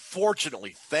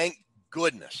 Fortunately, thank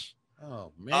goodness.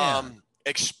 Oh, man.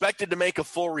 Expected to make a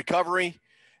full recovery,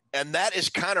 and that is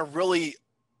kind of really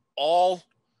all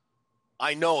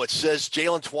I know. It says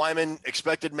Jalen Twyman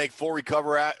expected to make full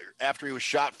recovery after he was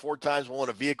shot 4 times while in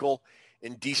a vehicle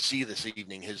in D.C. this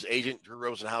evening. His agent, Drew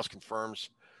Rosenhaus,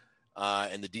 confirms,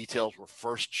 and the details were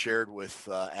first shared with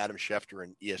Adam Schefter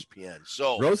and ESPN.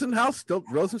 So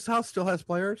Rosenhaus still has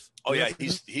players? Oh, yeah,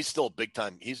 he's still big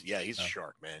time. He's a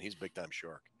shark, man. He's a big time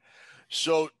shark.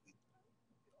 So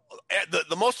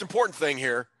the most important thing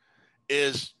here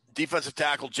is defensive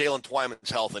tackle Jalen Twyman's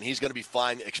health, and he's going to be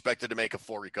fine, expected to make a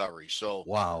full recovery. So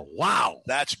wow.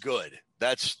 That's good.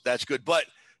 That's good. But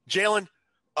Jalen,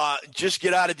 just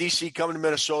get out of D.C., come to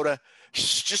Minnesota,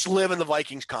 just live in the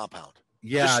Vikings compound.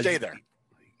 Yeah. Just stay there.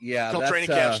 Yeah. Until training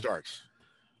camp starts.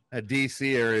 That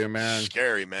D.C. area, man.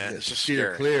 Scary, man. It's just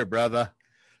steer scary. Clear, brother.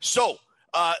 So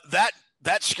that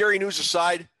scary news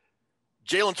aside,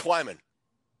 Jalen Twyman.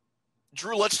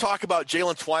 Drew, let's talk about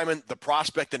Jalen Twyman, the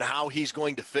prospect, and how he's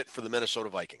going to fit for the Minnesota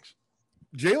Vikings.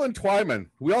 Jalen Twyman,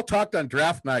 we all talked on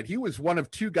draft night. He was one of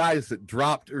 2 guys that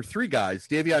dropped, or 3 guys.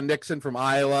 Davion Nixon from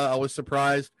Iowa, I was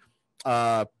surprised.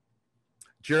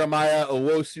 Jeremiah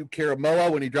Owusu-Karamoah,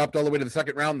 when he dropped all the way to the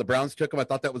 2nd round, the Browns took him. I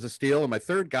thought that was a steal. And my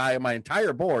 3rd guy on my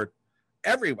entire board,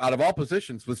 out of all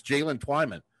positions, was Jalen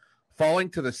Twyman, falling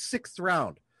to the 6th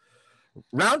round.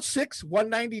 Round 6,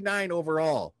 199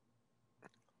 overall.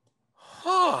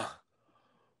 Huh.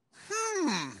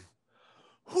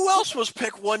 Who else was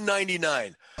pick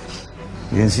 199?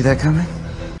 You didn't see that coming?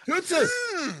 Tootsis.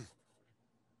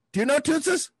 Do you know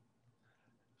Tootsis?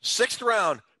 6th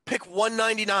round, pick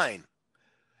 199.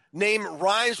 Name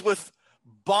rhymes with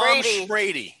Bomb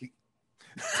Brady.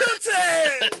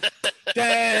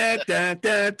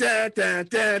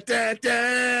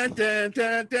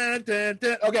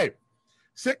 Okay.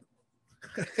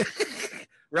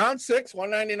 Round 6,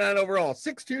 199 overall.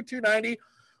 6'2", 290.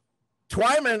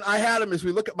 Twyman, I had him as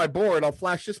we look at my board. I'll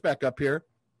flash this back up here.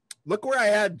 Look where I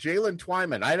had Jalen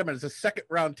Twyman. I had him as a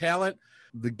second-round talent.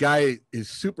 The guy is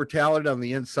super talented on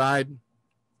the inside.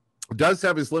 Does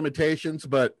have his limitations,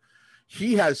 but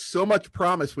he has so much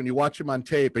promise when you watch him on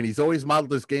tape, and he's always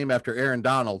modeled his game after Aaron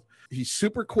Donald. He's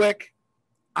super quick.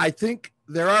 I think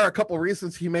there are a couple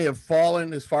reasons he may have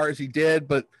fallen as far as he did,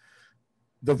 but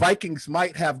the Vikings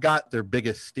might have got their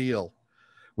biggest steal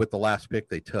with the last pick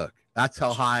they took. That's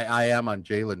how high I am on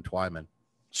Jalen Twyman.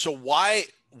 So why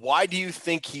do you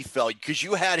think he fell? Because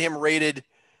you had him rated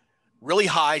really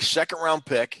high, second-round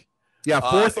pick. Yeah,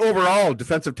 fourth overall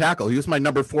defensive tackle. He was my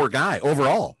number 4 guy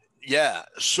overall. Yeah.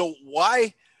 So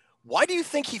why do you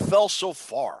think he fell so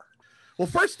far? Well,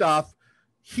 first off,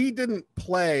 he didn't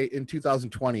play in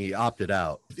 2020. He opted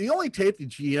out. The only tape the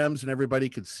GMs and everybody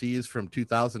could see is from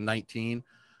 2019.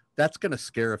 That's going to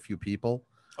scare a few people.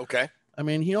 Okay. I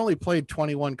mean, he only played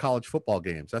 21 college football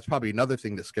games. That's probably another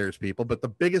thing that scares people. But the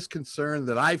biggest concern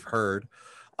that I've heard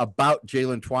about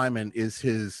Jalen Twyman is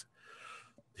his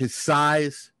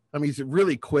size. I mean, he's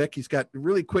really quick. He's got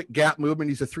really quick gap movement.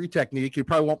 He's a 3 technique. He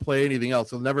probably won't play anything else.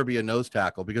 He'll never be a nose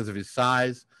tackle because of his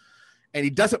size. And he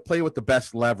doesn't play with the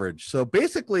best leverage. So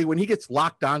basically, when he gets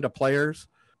locked onto players,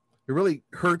 it really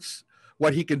hurts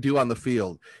what he can do on the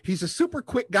field. He's a super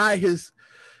quick guy.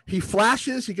 He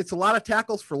flashes. He gets a lot of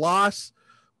tackles for loss.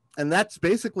 And that's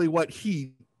basically what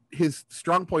his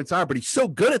strong points are. But he's so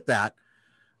good at that.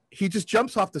 He just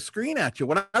jumps off the screen at you.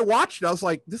 When I watched it, I was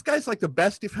like, this guy's like the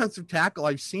best defensive tackle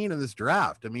I've seen in this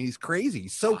draft. I mean, he's crazy.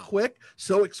 He's so quick,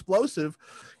 so explosive.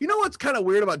 You know what's kind of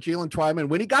weird about Jalen Twyman?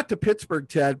 When he got to Pittsburgh,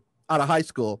 Ted, out of high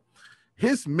school,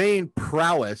 his main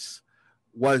prowess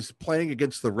was playing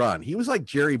against the run. He was like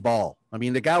Jerry Ball. I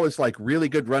mean, the guy was like really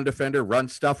good run defender, run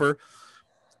stuffer.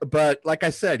 But like I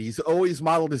said, he's always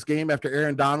modeled his game after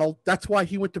Aaron Donald. That's why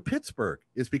he went to Pittsburgh,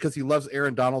 is because he loves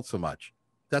Aaron Donald so much.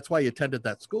 That's why he attended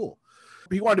that school.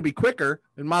 He wanted to be quicker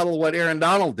and model what Aaron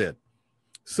Donald did.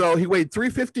 So he weighed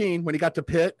 315 when he got to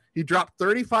Pitt. He dropped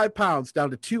 35 pounds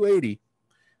down to 280,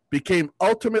 became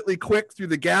ultimately quick through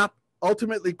the gap,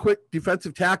 ultimately quick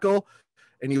defensive tackle,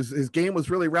 and his game was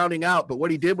really rounding out. But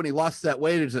what he did when he lost that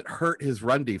weight is it hurt his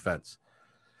run defense.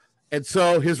 And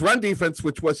so his run defense,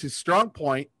 which was his strong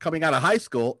point coming out of high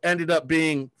school, ended up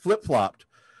being flip-flopped,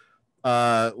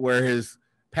 where his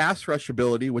pass rush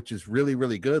ability, which is really,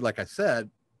 really good, like I said,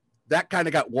 that kind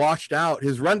of got washed out.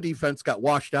 His run defense got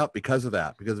washed out because of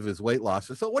that, because of his weight loss.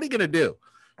 So what are you going to do?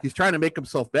 He's trying to make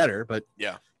himself better, but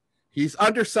yeah, he's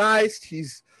undersized.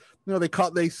 He's,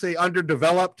 they say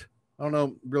underdeveloped. I don't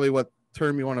know really what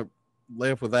term you want to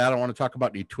lay up with that. I don't want to talk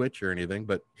about any twitch or anything,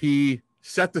 but he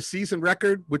set the season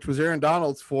record, which was Aaron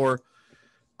Donald's, for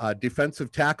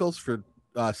defensive tackles for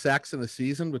sacks in the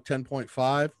season with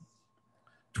 10.5,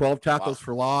 12 tackles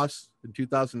for loss in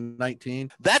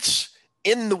 2019. That's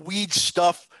in the weed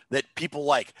stuff that people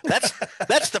like. That's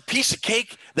the piece of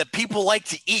cake that people like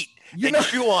to eat and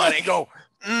chew on and go,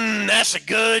 that's a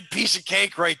good piece of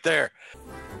cake right there.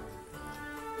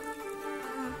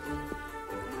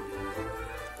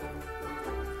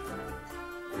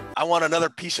 I want another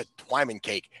piece of Twyman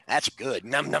cake. That's good.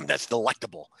 Num num. That's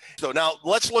delectable. So now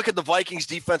let's look at the Vikings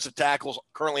defensive tackles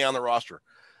currently on the roster.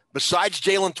 Besides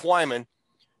Jalen Twyman,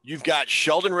 you've got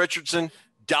Sheldon Richardson,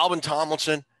 Dalvin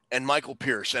Tomlinson, and Michael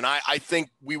Pierce. And I think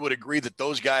we would agree that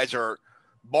those guys are,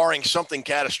 barring something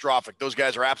catastrophic, those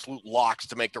guys are absolute locks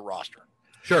to make the roster.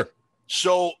 Sure.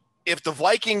 So if the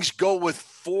Vikings go with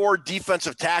 4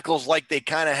 defensive tackles like they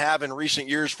kind of have in recent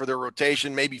years for their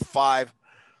rotation, maybe 5,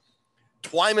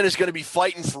 Twyman is going to be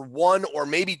fighting for 1 or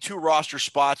maybe 2 roster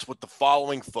spots with the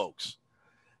following folks: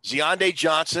 Zionde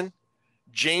Johnson,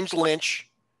 James Lynch,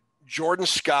 Jordan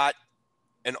Scott,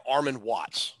 and Armand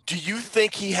Watts. Do you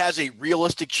think he has a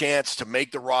realistic chance to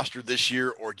make the roster this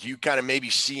year, or do you kind of maybe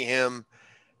see him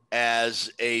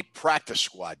as a practice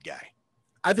squad guy?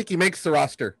 I think he makes the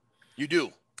roster. You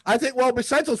do? I think, well,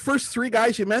 besides those first 3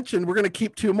 guys you mentioned, we're going to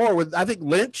keep 2 more. I think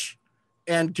Lynch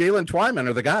and Jalen Twyman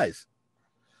are the guys.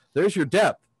 There's your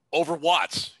depth. Over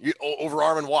Watts, over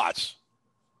Armand Watts.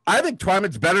 I think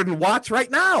Twyman's better than Watts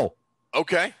right now.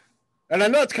 Okay. And I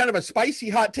know it's kind of a spicy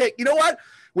hot take. You know what?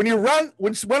 When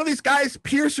one of these guys,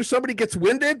 Pierce or somebody, gets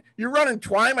winded, you're running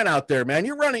Twyman out there, man.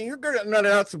 You're running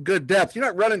out some good depth. You're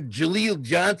not running Jaleel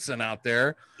Johnson out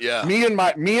there. Yeah. Me and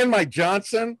my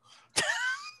Johnson.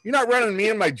 You're not running me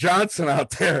and my Johnson out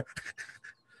there.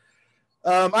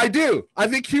 I do. I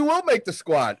think he will make the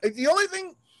squad. The only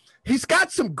thing, he's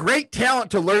got some great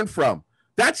talent to learn from.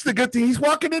 That's the good thing. He's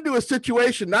walking into a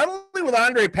situation, not only with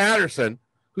Andre Patterson,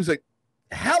 who's a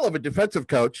hell of a defensive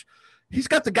coach, he's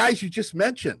got the guys you just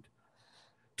mentioned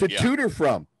to tutor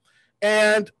from.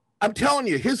 And I'm telling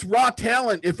you, his raw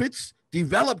talent, if it's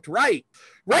developed right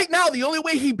now, the only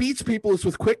way he beats people is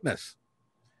with quickness.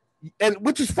 And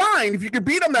which is fine if you can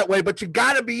beat him that way, but you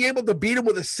got to be able to beat him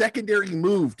with a secondary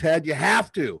move, Ted. You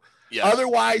have to. Yes.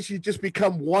 Otherwise, you just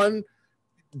become one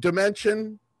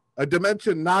dimension, a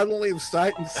dimension not only of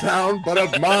sight and sound, but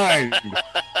of mind.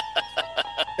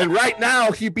 And right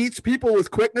now, he beats people with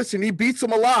quickness, and he beats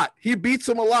them a lot.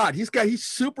 He's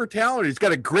super talented. He's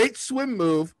got a great swim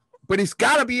move, but he's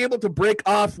got to be able to break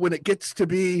off when it gets to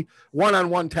be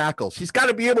one-on-one tackles. He's got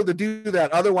to be able to do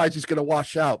that. Otherwise, he's going to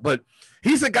wash out. But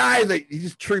he's a guy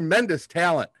he's tremendous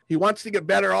talent. He wants to get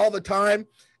better all the time,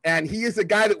 and he is a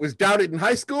guy that was doubted in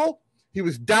high school. He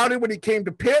was doubted when he came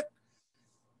to Pitt.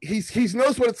 He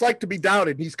knows what it's like to be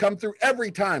doubted. He's come through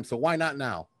every time, so why not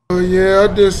now? Yeah,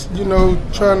 I just,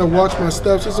 trying to watch my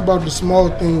steps. It's about the small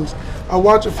things. I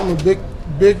watch it from a big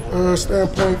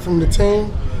standpoint from the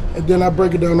team, and then I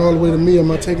break it down all the way to me.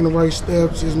 Am I taking the right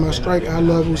steps? Is my strike eye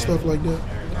level, stuff like that.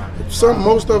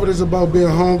 Most of it is about being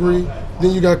hungry.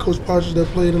 Then you got Coach Partridge that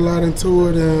played a lot into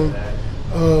it, and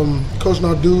Coach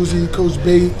Narduzzi, Coach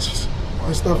Bates,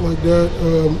 and stuff like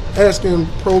that. Asking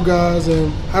pro guys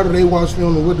and how do they watch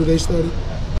film and what do they study.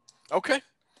 Okay,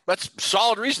 that's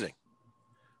solid reasoning.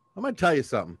 I'm going to tell you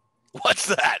something. What's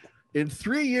that? In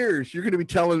 3 years, you're going to be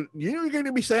telling, you're going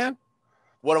to be saying?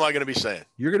 What am I going to be saying?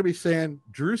 You're going to be saying,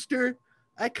 Drewster,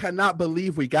 I cannot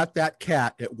believe we got that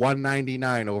cat at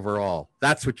 199 overall.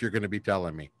 That's what you're going to be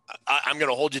telling me. I'm going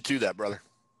to hold you to that, brother.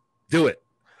 Do it.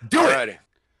 Alrighty.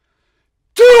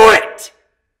 Do it!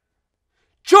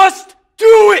 Just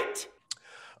do it!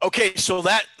 Okay, so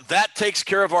that takes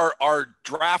care of our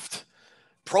draft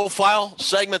profile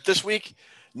segment this week.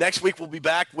 Next week, we'll be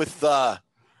back with the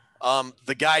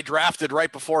guy drafted right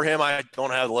before him. I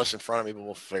don't have the list in front of me, but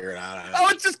we'll figure it out. I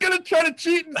was just going to try to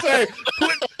cheat and say,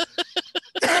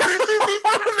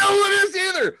 I don't know who it is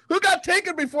either. Who got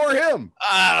taken before him?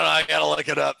 I don't know. I got to look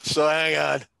it up, so hang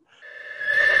on.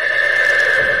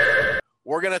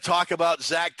 We're going to talk about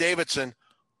Zach Davidson,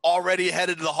 already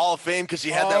headed to the Hall of Fame because he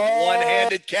had that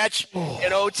one-handed catch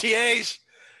in OTAs.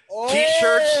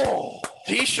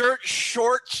 T-shirts,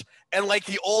 shorts, and like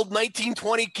the old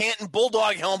 1920 Canton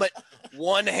Bulldog helmet,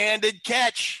 one-handed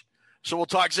catch. So we'll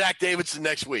talk Zach Davidson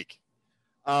next week.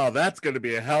 Oh, that's going to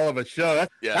be a hell of a show.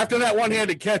 After that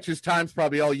one-handed catch, his time's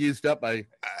probably all used up by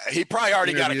he probably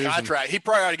already got a contract. He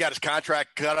probably already got his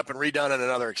contract cut up and redone in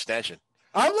another extension.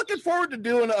 I'm looking forward to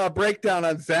doing a breakdown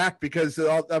on Zach because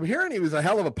I'm hearing he was a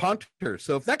hell of a punter.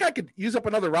 So if that guy could use up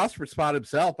another roster spot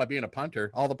himself by being a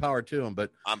punter, all the power to him.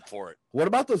 But I'm for it. What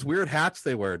about those weird hats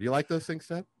they wear? Do you like those things,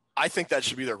 Seth? I think that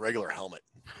should be their regular helmet.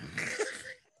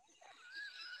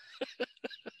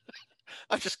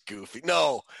 I'm just goofy.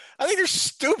 No, I think they're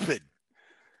stupid.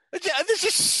 This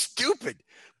is stupid.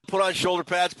 Put on shoulder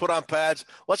pads, put on pads.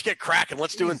 Let's get cracking.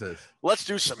 Let's do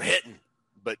some hitting.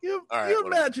 But you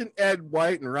imagine Ed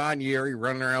White and Ron Yeri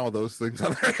running around with those things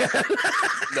on their head?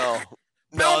 No.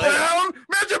 Bill Brown?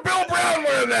 Imagine Bill Brown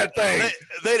wearing that thing.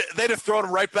 They'd have thrown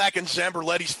him right back in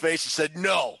Zamberletti's face and said,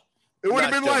 no. It would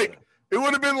have been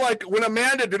like when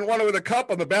Amanda didn't want to win a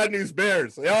cup on the Bad News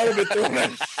Bears. They all would have been doing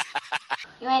that.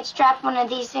 You ain't strapped one of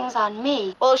these things on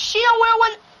me. Well, she don't wear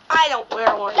one. I don't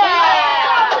wear one.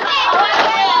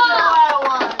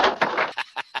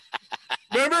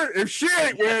 Remember, if she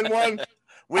ain't wearing one,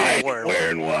 we ain't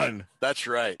wearing one. That's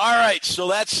right. All right, so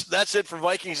that's it for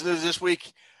Vikings News this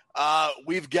week.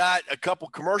 We've got a couple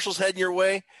commercials heading your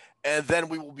way, and then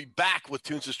we will be back with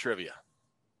Toons' Trivia.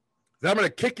 I'm going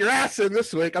to kick your ass in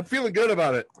this week. I'm feeling good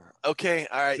about it. Okay,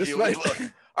 all right.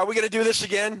 Are we going to do this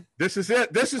again? This is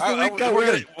it. This is the week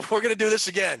we're going to do this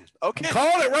again. Okay. I'm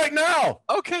calling it right now.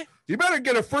 Okay. You better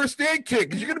get a first aid kit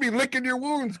because you're going to be licking your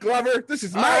wounds, Glover. This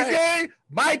is my day,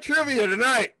 my trivia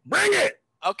tonight. Bring it.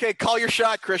 Okay, call your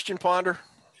shot, Christian Ponder.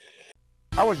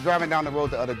 I was driving down the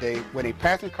road the other day when a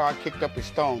passing car kicked up a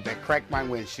stone that cracked my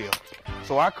windshield.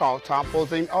 So I called Tom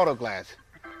Posing Auto Glass.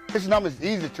 His number is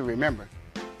easy to remember.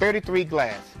 33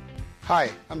 Glass.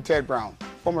 Hi, I'm Ted Brown,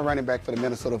 former running back for the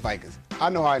Minnesota Vikings. I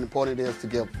know how important it is to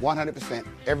give 100%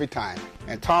 every time,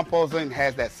 and Tom Posing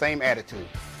has that same attitude.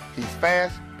 He's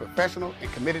fast, professional,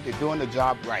 and committed to doing the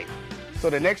job right.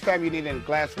 So the next time you need any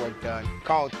glass work done,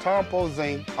 call Tom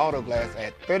Posing Auto Glass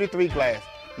at 33 Glass,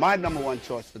 my number one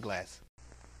choice for glass.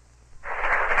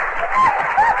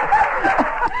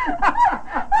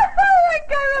 Oh my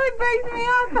God, really breaks me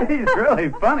up. He's really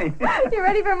funny. You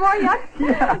ready for more yuck?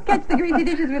 Yeah. Catch the greasy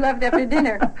dishes we left after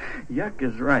dinner. Yuck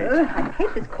is right. I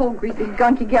hate this cold, greasy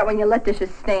gunk you get when you let dishes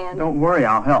stand. Don't worry,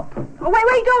 I'll help. Oh,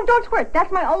 wait, don't squirt.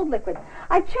 That's my old liquid.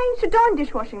 I've changed to Dawn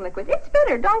dishwashing liquid. It's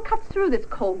better. Dawn cuts through this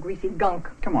cold, greasy gunk.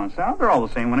 Come on, Sal. They're all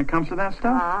the same when it comes to that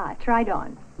stuff. Ah, try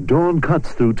Dawn. Dawn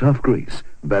cuts through tough grease.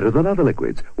 Better than other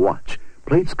liquids. Watch.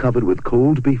 Plates covered with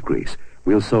cold beef grease.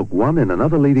 We'll soak one in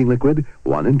another leading liquid,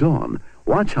 one in Dawn.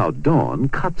 Watch how Dawn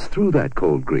cuts through that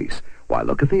cold grease. Why,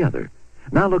 look at the other.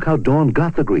 Now look how Dawn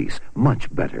got the grease.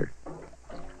 Much better.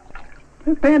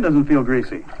 This pan doesn't feel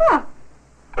greasy. Huh.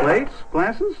 Plates?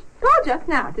 Glasses? Told you.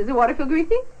 Now, does the water feel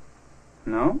greasy?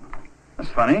 No. That's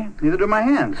funny. Neither do my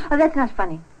hands. Oh, that's not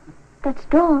funny. That's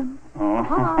Dawn.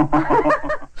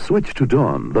 Oh. Switch to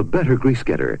Dawn, the better grease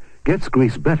getter. Gets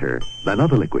grease better than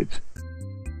other liquids.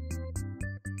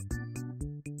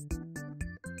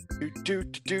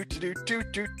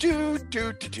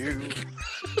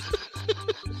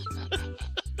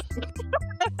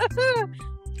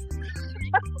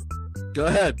 Go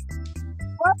ahead.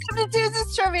 Welcome to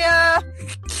Tuesday's Trivia.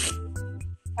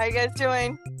 How you guys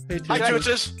doing? Hey, Hi,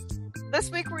 Tuesdays. This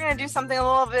week we're going to do something a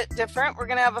little bit different. We're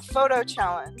going to have a photo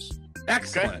challenge.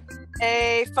 Excellent.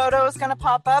 A photo is going to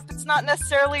pop up. It's not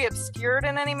necessarily obscured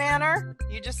in any manner.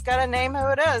 You just got to name who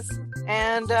it is.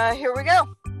 And here we go.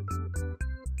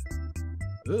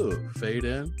 Ooh, fade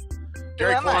in.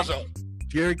 Gary Quazzo.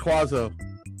 Gary Quazzo.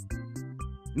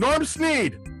 Norm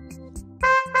Sneed.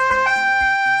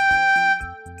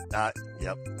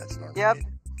 Yep, that's Norm Yep, Sneed.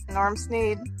 Norm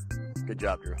Sneed. Good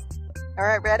job, Drew. All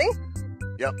right, ready?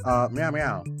 Yep. Meow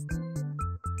meow.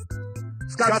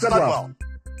 Scott Studwell.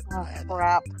 Oh,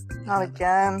 crap. Not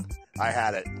again. I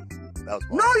had it. That was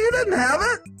No, you didn't have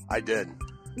it. I did.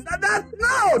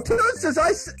 No,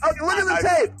 Tuesdays. Look at the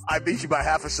tape. I beat you by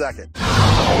half a second.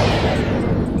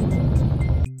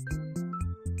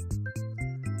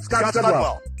 Scott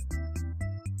Studwell.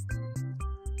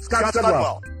 Scott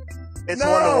Studwell. It's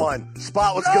 1-1.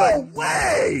 Spot was No good.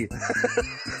 way!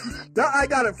 No, I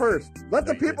got it first. Let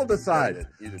the people decide.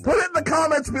 Put it in the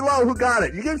comments below who got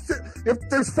it. If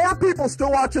there's 4 people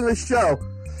still watching this show,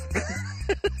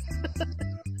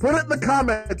 put it in the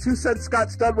comments who said Scott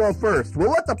Studwell first.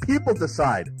 We'll let the people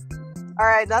decide. All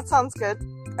right, that sounds good.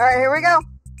 All right, here we go.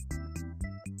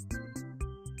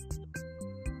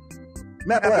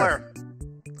 Matt Blair.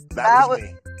 That was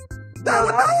me. That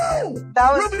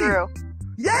was Ruby. Drew.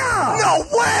 Yeah! No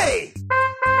way!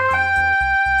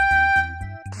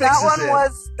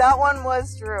 That one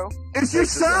was Drew. Is your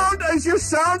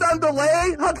sound on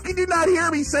delay? How can you not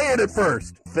hear me saying it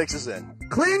first? Fixes in.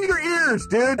 Clean your ears,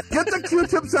 dude. Get the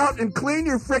Q-tips out and clean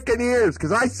your frickin' ears,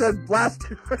 because I said last.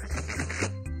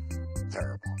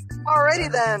 Terrible.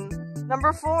 Alrighty then.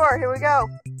 Number 4. Here we go.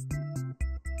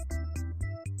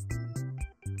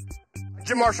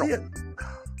 Jim Marshall. Yeah.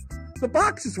 The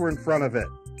boxes were in front of it.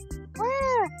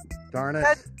 Where? Darn it.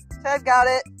 Ted got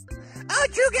it. Oh,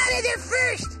 Drew got it there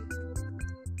first.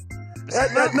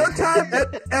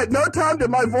 At no time did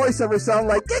my voice ever sound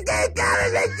like "You got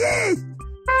it like this."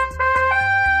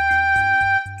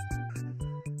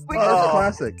 That's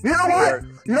classic. You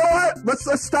know what?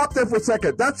 Let's stop there for a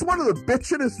second. That's one of the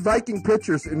bitchinest Viking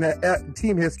pitchers in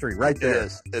team history, right there.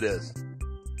 It is.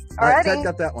 All right, Alrighty. Ted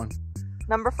got that one.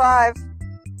 Number 5.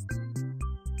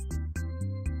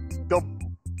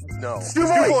 No. Stu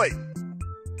Voigt.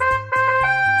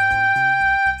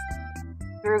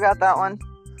 Drew got that one.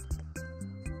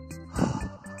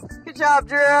 Good job,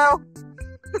 Drew.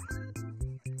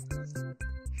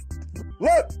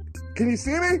 Look, can you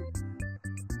see me?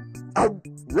 I'm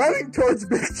running towards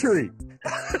victory.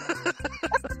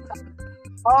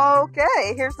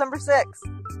 Okay, here's number 6.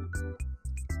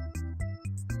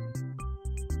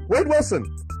 Wade Wilson.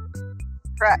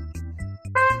 Correct.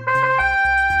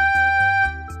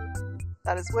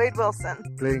 That is Wade Wilson.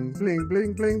 Bling, bling,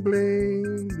 bling, bling,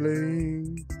 bling,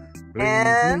 bling. Bling,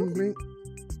 And bling,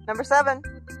 bling. number 7.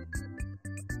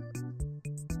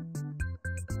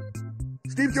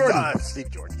 Steve Jordan. Steve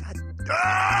Jordan.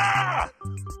 God.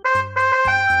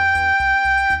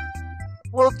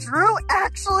 Will Drew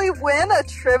actually win a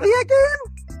trivia game?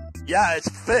 Yeah, it's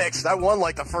fixed. I won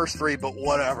like the first 3, but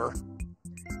whatever.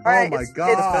 All right, my it's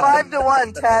God.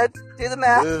 5-1, Ted. Do the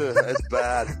math. Ugh, that's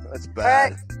bad. That's All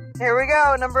bad. right, here we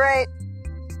go. Number 8.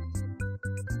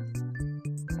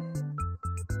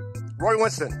 Roy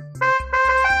Winston.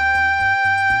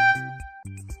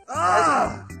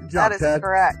 Good job, That is Ted.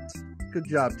 correct. Good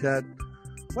job, Ted.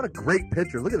 What a great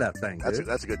picture. Look at that thing, dude.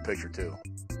 That's a good picture, too.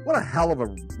 What a hell of a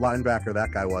linebacker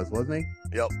that guy was, wasn't he?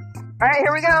 Yep. All right,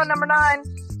 here we go. Number 9.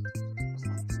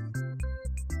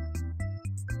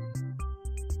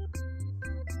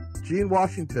 Gene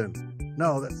Washington.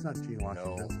 No, that's not Gene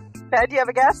Washington. No. Ted, do you have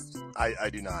a guess? I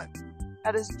do not.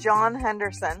 That is John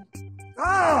Henderson.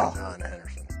 Oh! John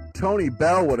Henderson. Tony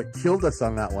Bell would have killed us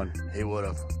on that one. He would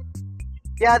have.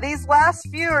 Yeah, these last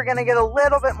few are going to get a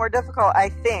little bit more difficult, I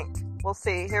think. We'll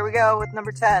see. Here we go with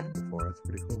number 10. That's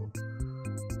pretty cool.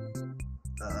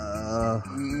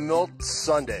 Milt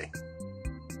Sunday.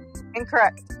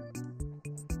 Incorrect.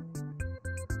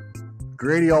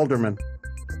 Grady Alderman.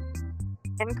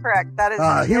 Incorrect. That is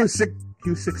he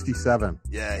was 67.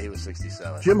 Yeah, he was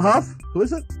 67. Jim Huff? Who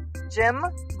is it? Jim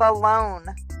Valone.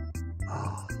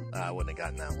 Oh, I wouldn't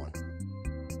have gotten that one.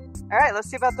 All right, let's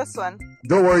see about this one.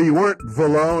 Don't worry, you weren't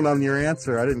Valone on your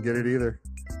answer. I didn't get it either.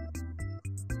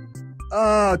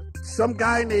 Some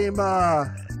guy named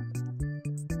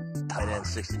tight end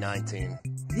 69 team.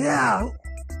 Yeah.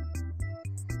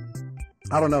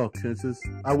 I don't know, Chances.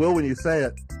 I will when you say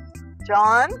it.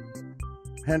 John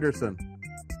Henderson.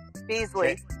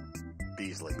 Beasley.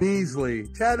 Beasley.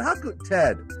 Ted, how could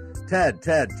Ted?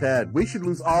 We should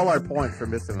lose all our points for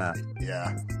missing that.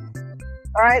 Yeah.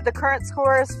 All right, the current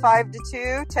score is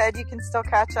 5-2. Ted, you can still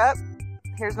catch up.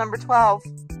 Here's number 12.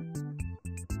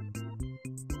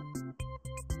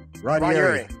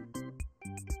 Ranieri.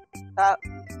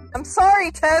 I'm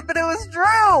sorry, Ted, but it was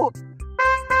Drew.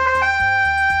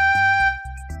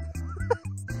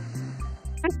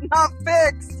 It's not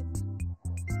fixed.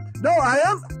 No, I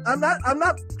am. I'm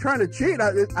not trying to cheat.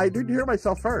 I did hear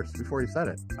myself first before you said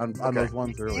it on those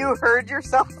ones earlier. You heard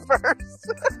yourself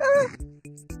first.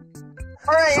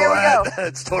 All right, here we go.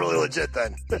 It's totally legit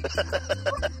then.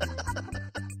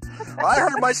 I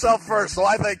heard myself first, so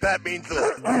I think that means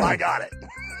that I got it.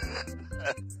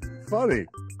 Funny.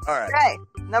 All right. Okay,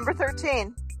 number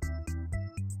 13.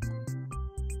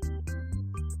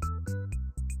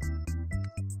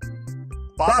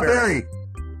 Bob Berry.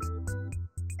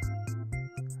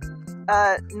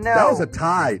 No. That was a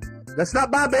tie. That's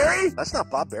not Bob Berry? That's not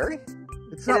Bob Berry?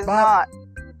 It's It not is Bob. not.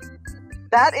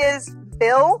 That is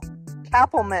Bill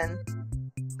Kappelman.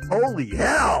 Holy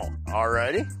hell.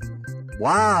 Alrighty.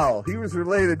 Wow. He was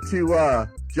related to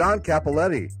John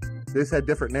Cappelletti. They just had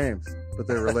different names, but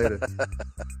they're related.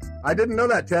 I didn't know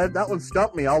that, Ted. That one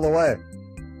stumped me all the way.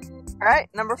 All right,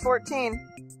 number 14.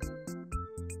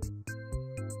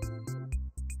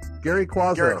 Gary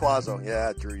Quazzo. Gary Quazzo.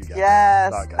 Yeah, Drew, you got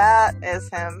Yes, it. that is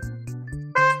him.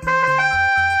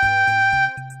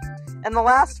 And the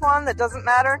last one that doesn't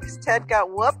matter because Ted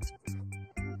got whooped.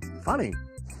 Funny.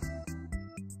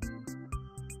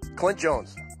 Clint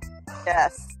Jones.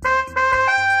 Yes.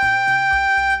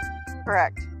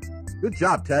 Correct. Good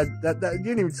job, Ted. That you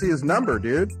didn't even see his number,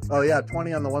 dude. Oh yeah,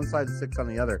 20 on the one side, 6 on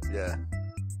the other. Yeah.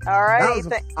 All right.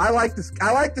 I like this.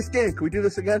 I like this game. Can we do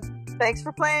this again? Thanks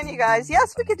for playing, you guys.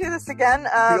 Yes, we could do this again.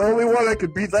 The only one that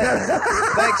could beat Ted.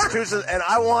 Thanks, Tuesday. And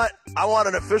I want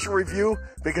an official review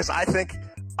because I think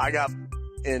I got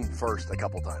in first a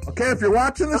couple times. Okay, if you're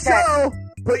watching the show,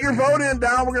 put your vote in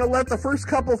down. We're going to let the first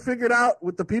couple figure it out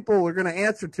with the people. We're going to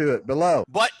answer to it below.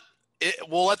 But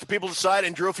we'll let the people decide.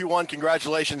 And Drew, if you won,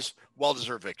 congratulations.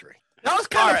 Well-deserved victory. That was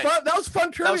kind of fun. That was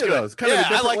fun trivia, that was though. It's kind of a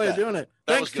different way that. of doing it.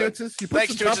 Thanks, Toots. You put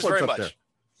Thanks, some tough ones very up much. there.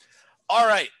 All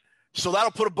right. So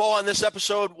that'll put a bow on this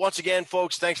episode. Once again,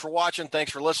 folks, thanks for watching. Thanks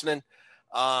for listening.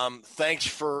 Thanks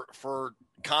for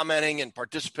commenting and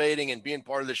participating and being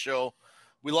part of the show.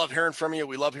 We love hearing from you.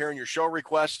 We love hearing your show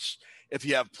requests. If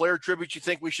you have player tributes you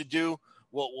think we should do,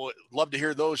 we'll love to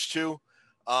hear those too.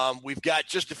 We've got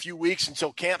just a few weeks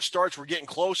until camp starts. We're getting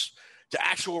close to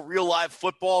actual real live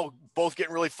football. Both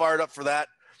getting really fired up for that.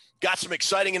 Got some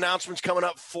exciting announcements coming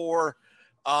up for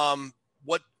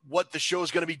what the show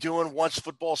is going to be doing once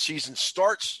football season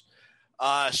starts.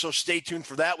 So stay tuned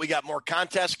for that. We got more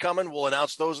contests coming. We'll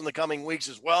announce those in the coming weeks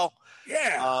as well.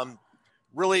 Yeah.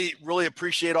 Really, really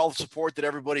appreciate all the support that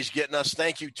everybody's getting us.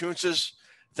 Thank you, Toonces.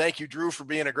 Thank you, Drew, for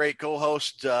being a great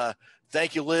co-host.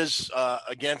 Thank you, Liz,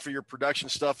 again, for your production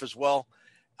stuff as well.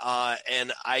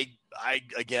 And I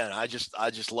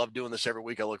just love doing this every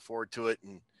week. I look forward to it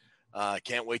and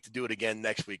can't wait to do it again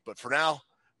next week. But for now,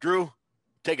 Drew,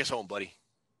 take us home, buddy.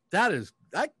 I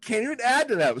can't even add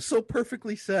to that. It was so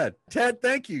perfectly said. Ted,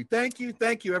 thank you. Thank you,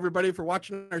 everybody, for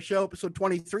watching our show. Episode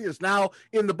 23 is now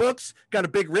in the books. Got a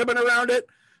big ribbon around it.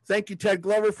 Thank you, Ted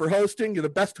Glover, for hosting. You're the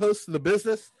best host in the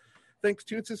business. Thanks,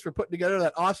 Tootses, for putting together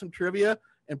that awesome trivia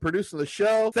and producing the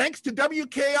show. Thanks to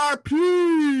WKRP.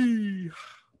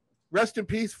 Rest in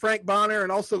peace, Frank Bonner,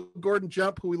 and also Gordon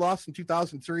Jump, who we lost in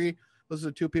 2003. Those are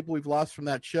the two people we've lost from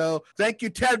that show. Thank you,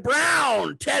 Ted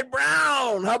Brown. Ted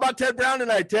Brown. How about Ted Brown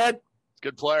tonight, Ted?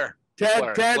 Good player.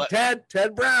 Ted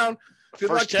Brown. Good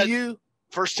luck to you.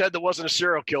 First Ted that wasn't a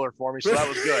serial killer for me, so that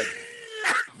was good.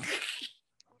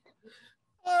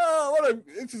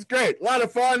 This is great. A lot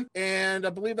of fun. And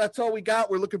I believe that's all we got.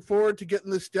 We're looking forward to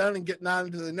getting this done and getting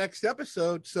on to the next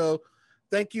episode. So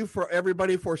thank you for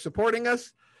everybody for supporting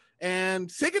us.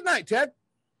 And say goodnight, Ted.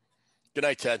 Good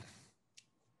night, Ted.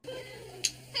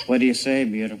 What do you say,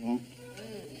 beautiful?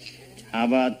 How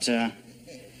about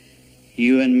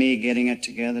you and me getting it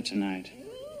together tonight?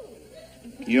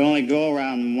 You only go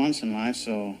around once in life,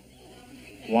 so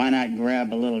why not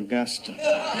grab a little gusto?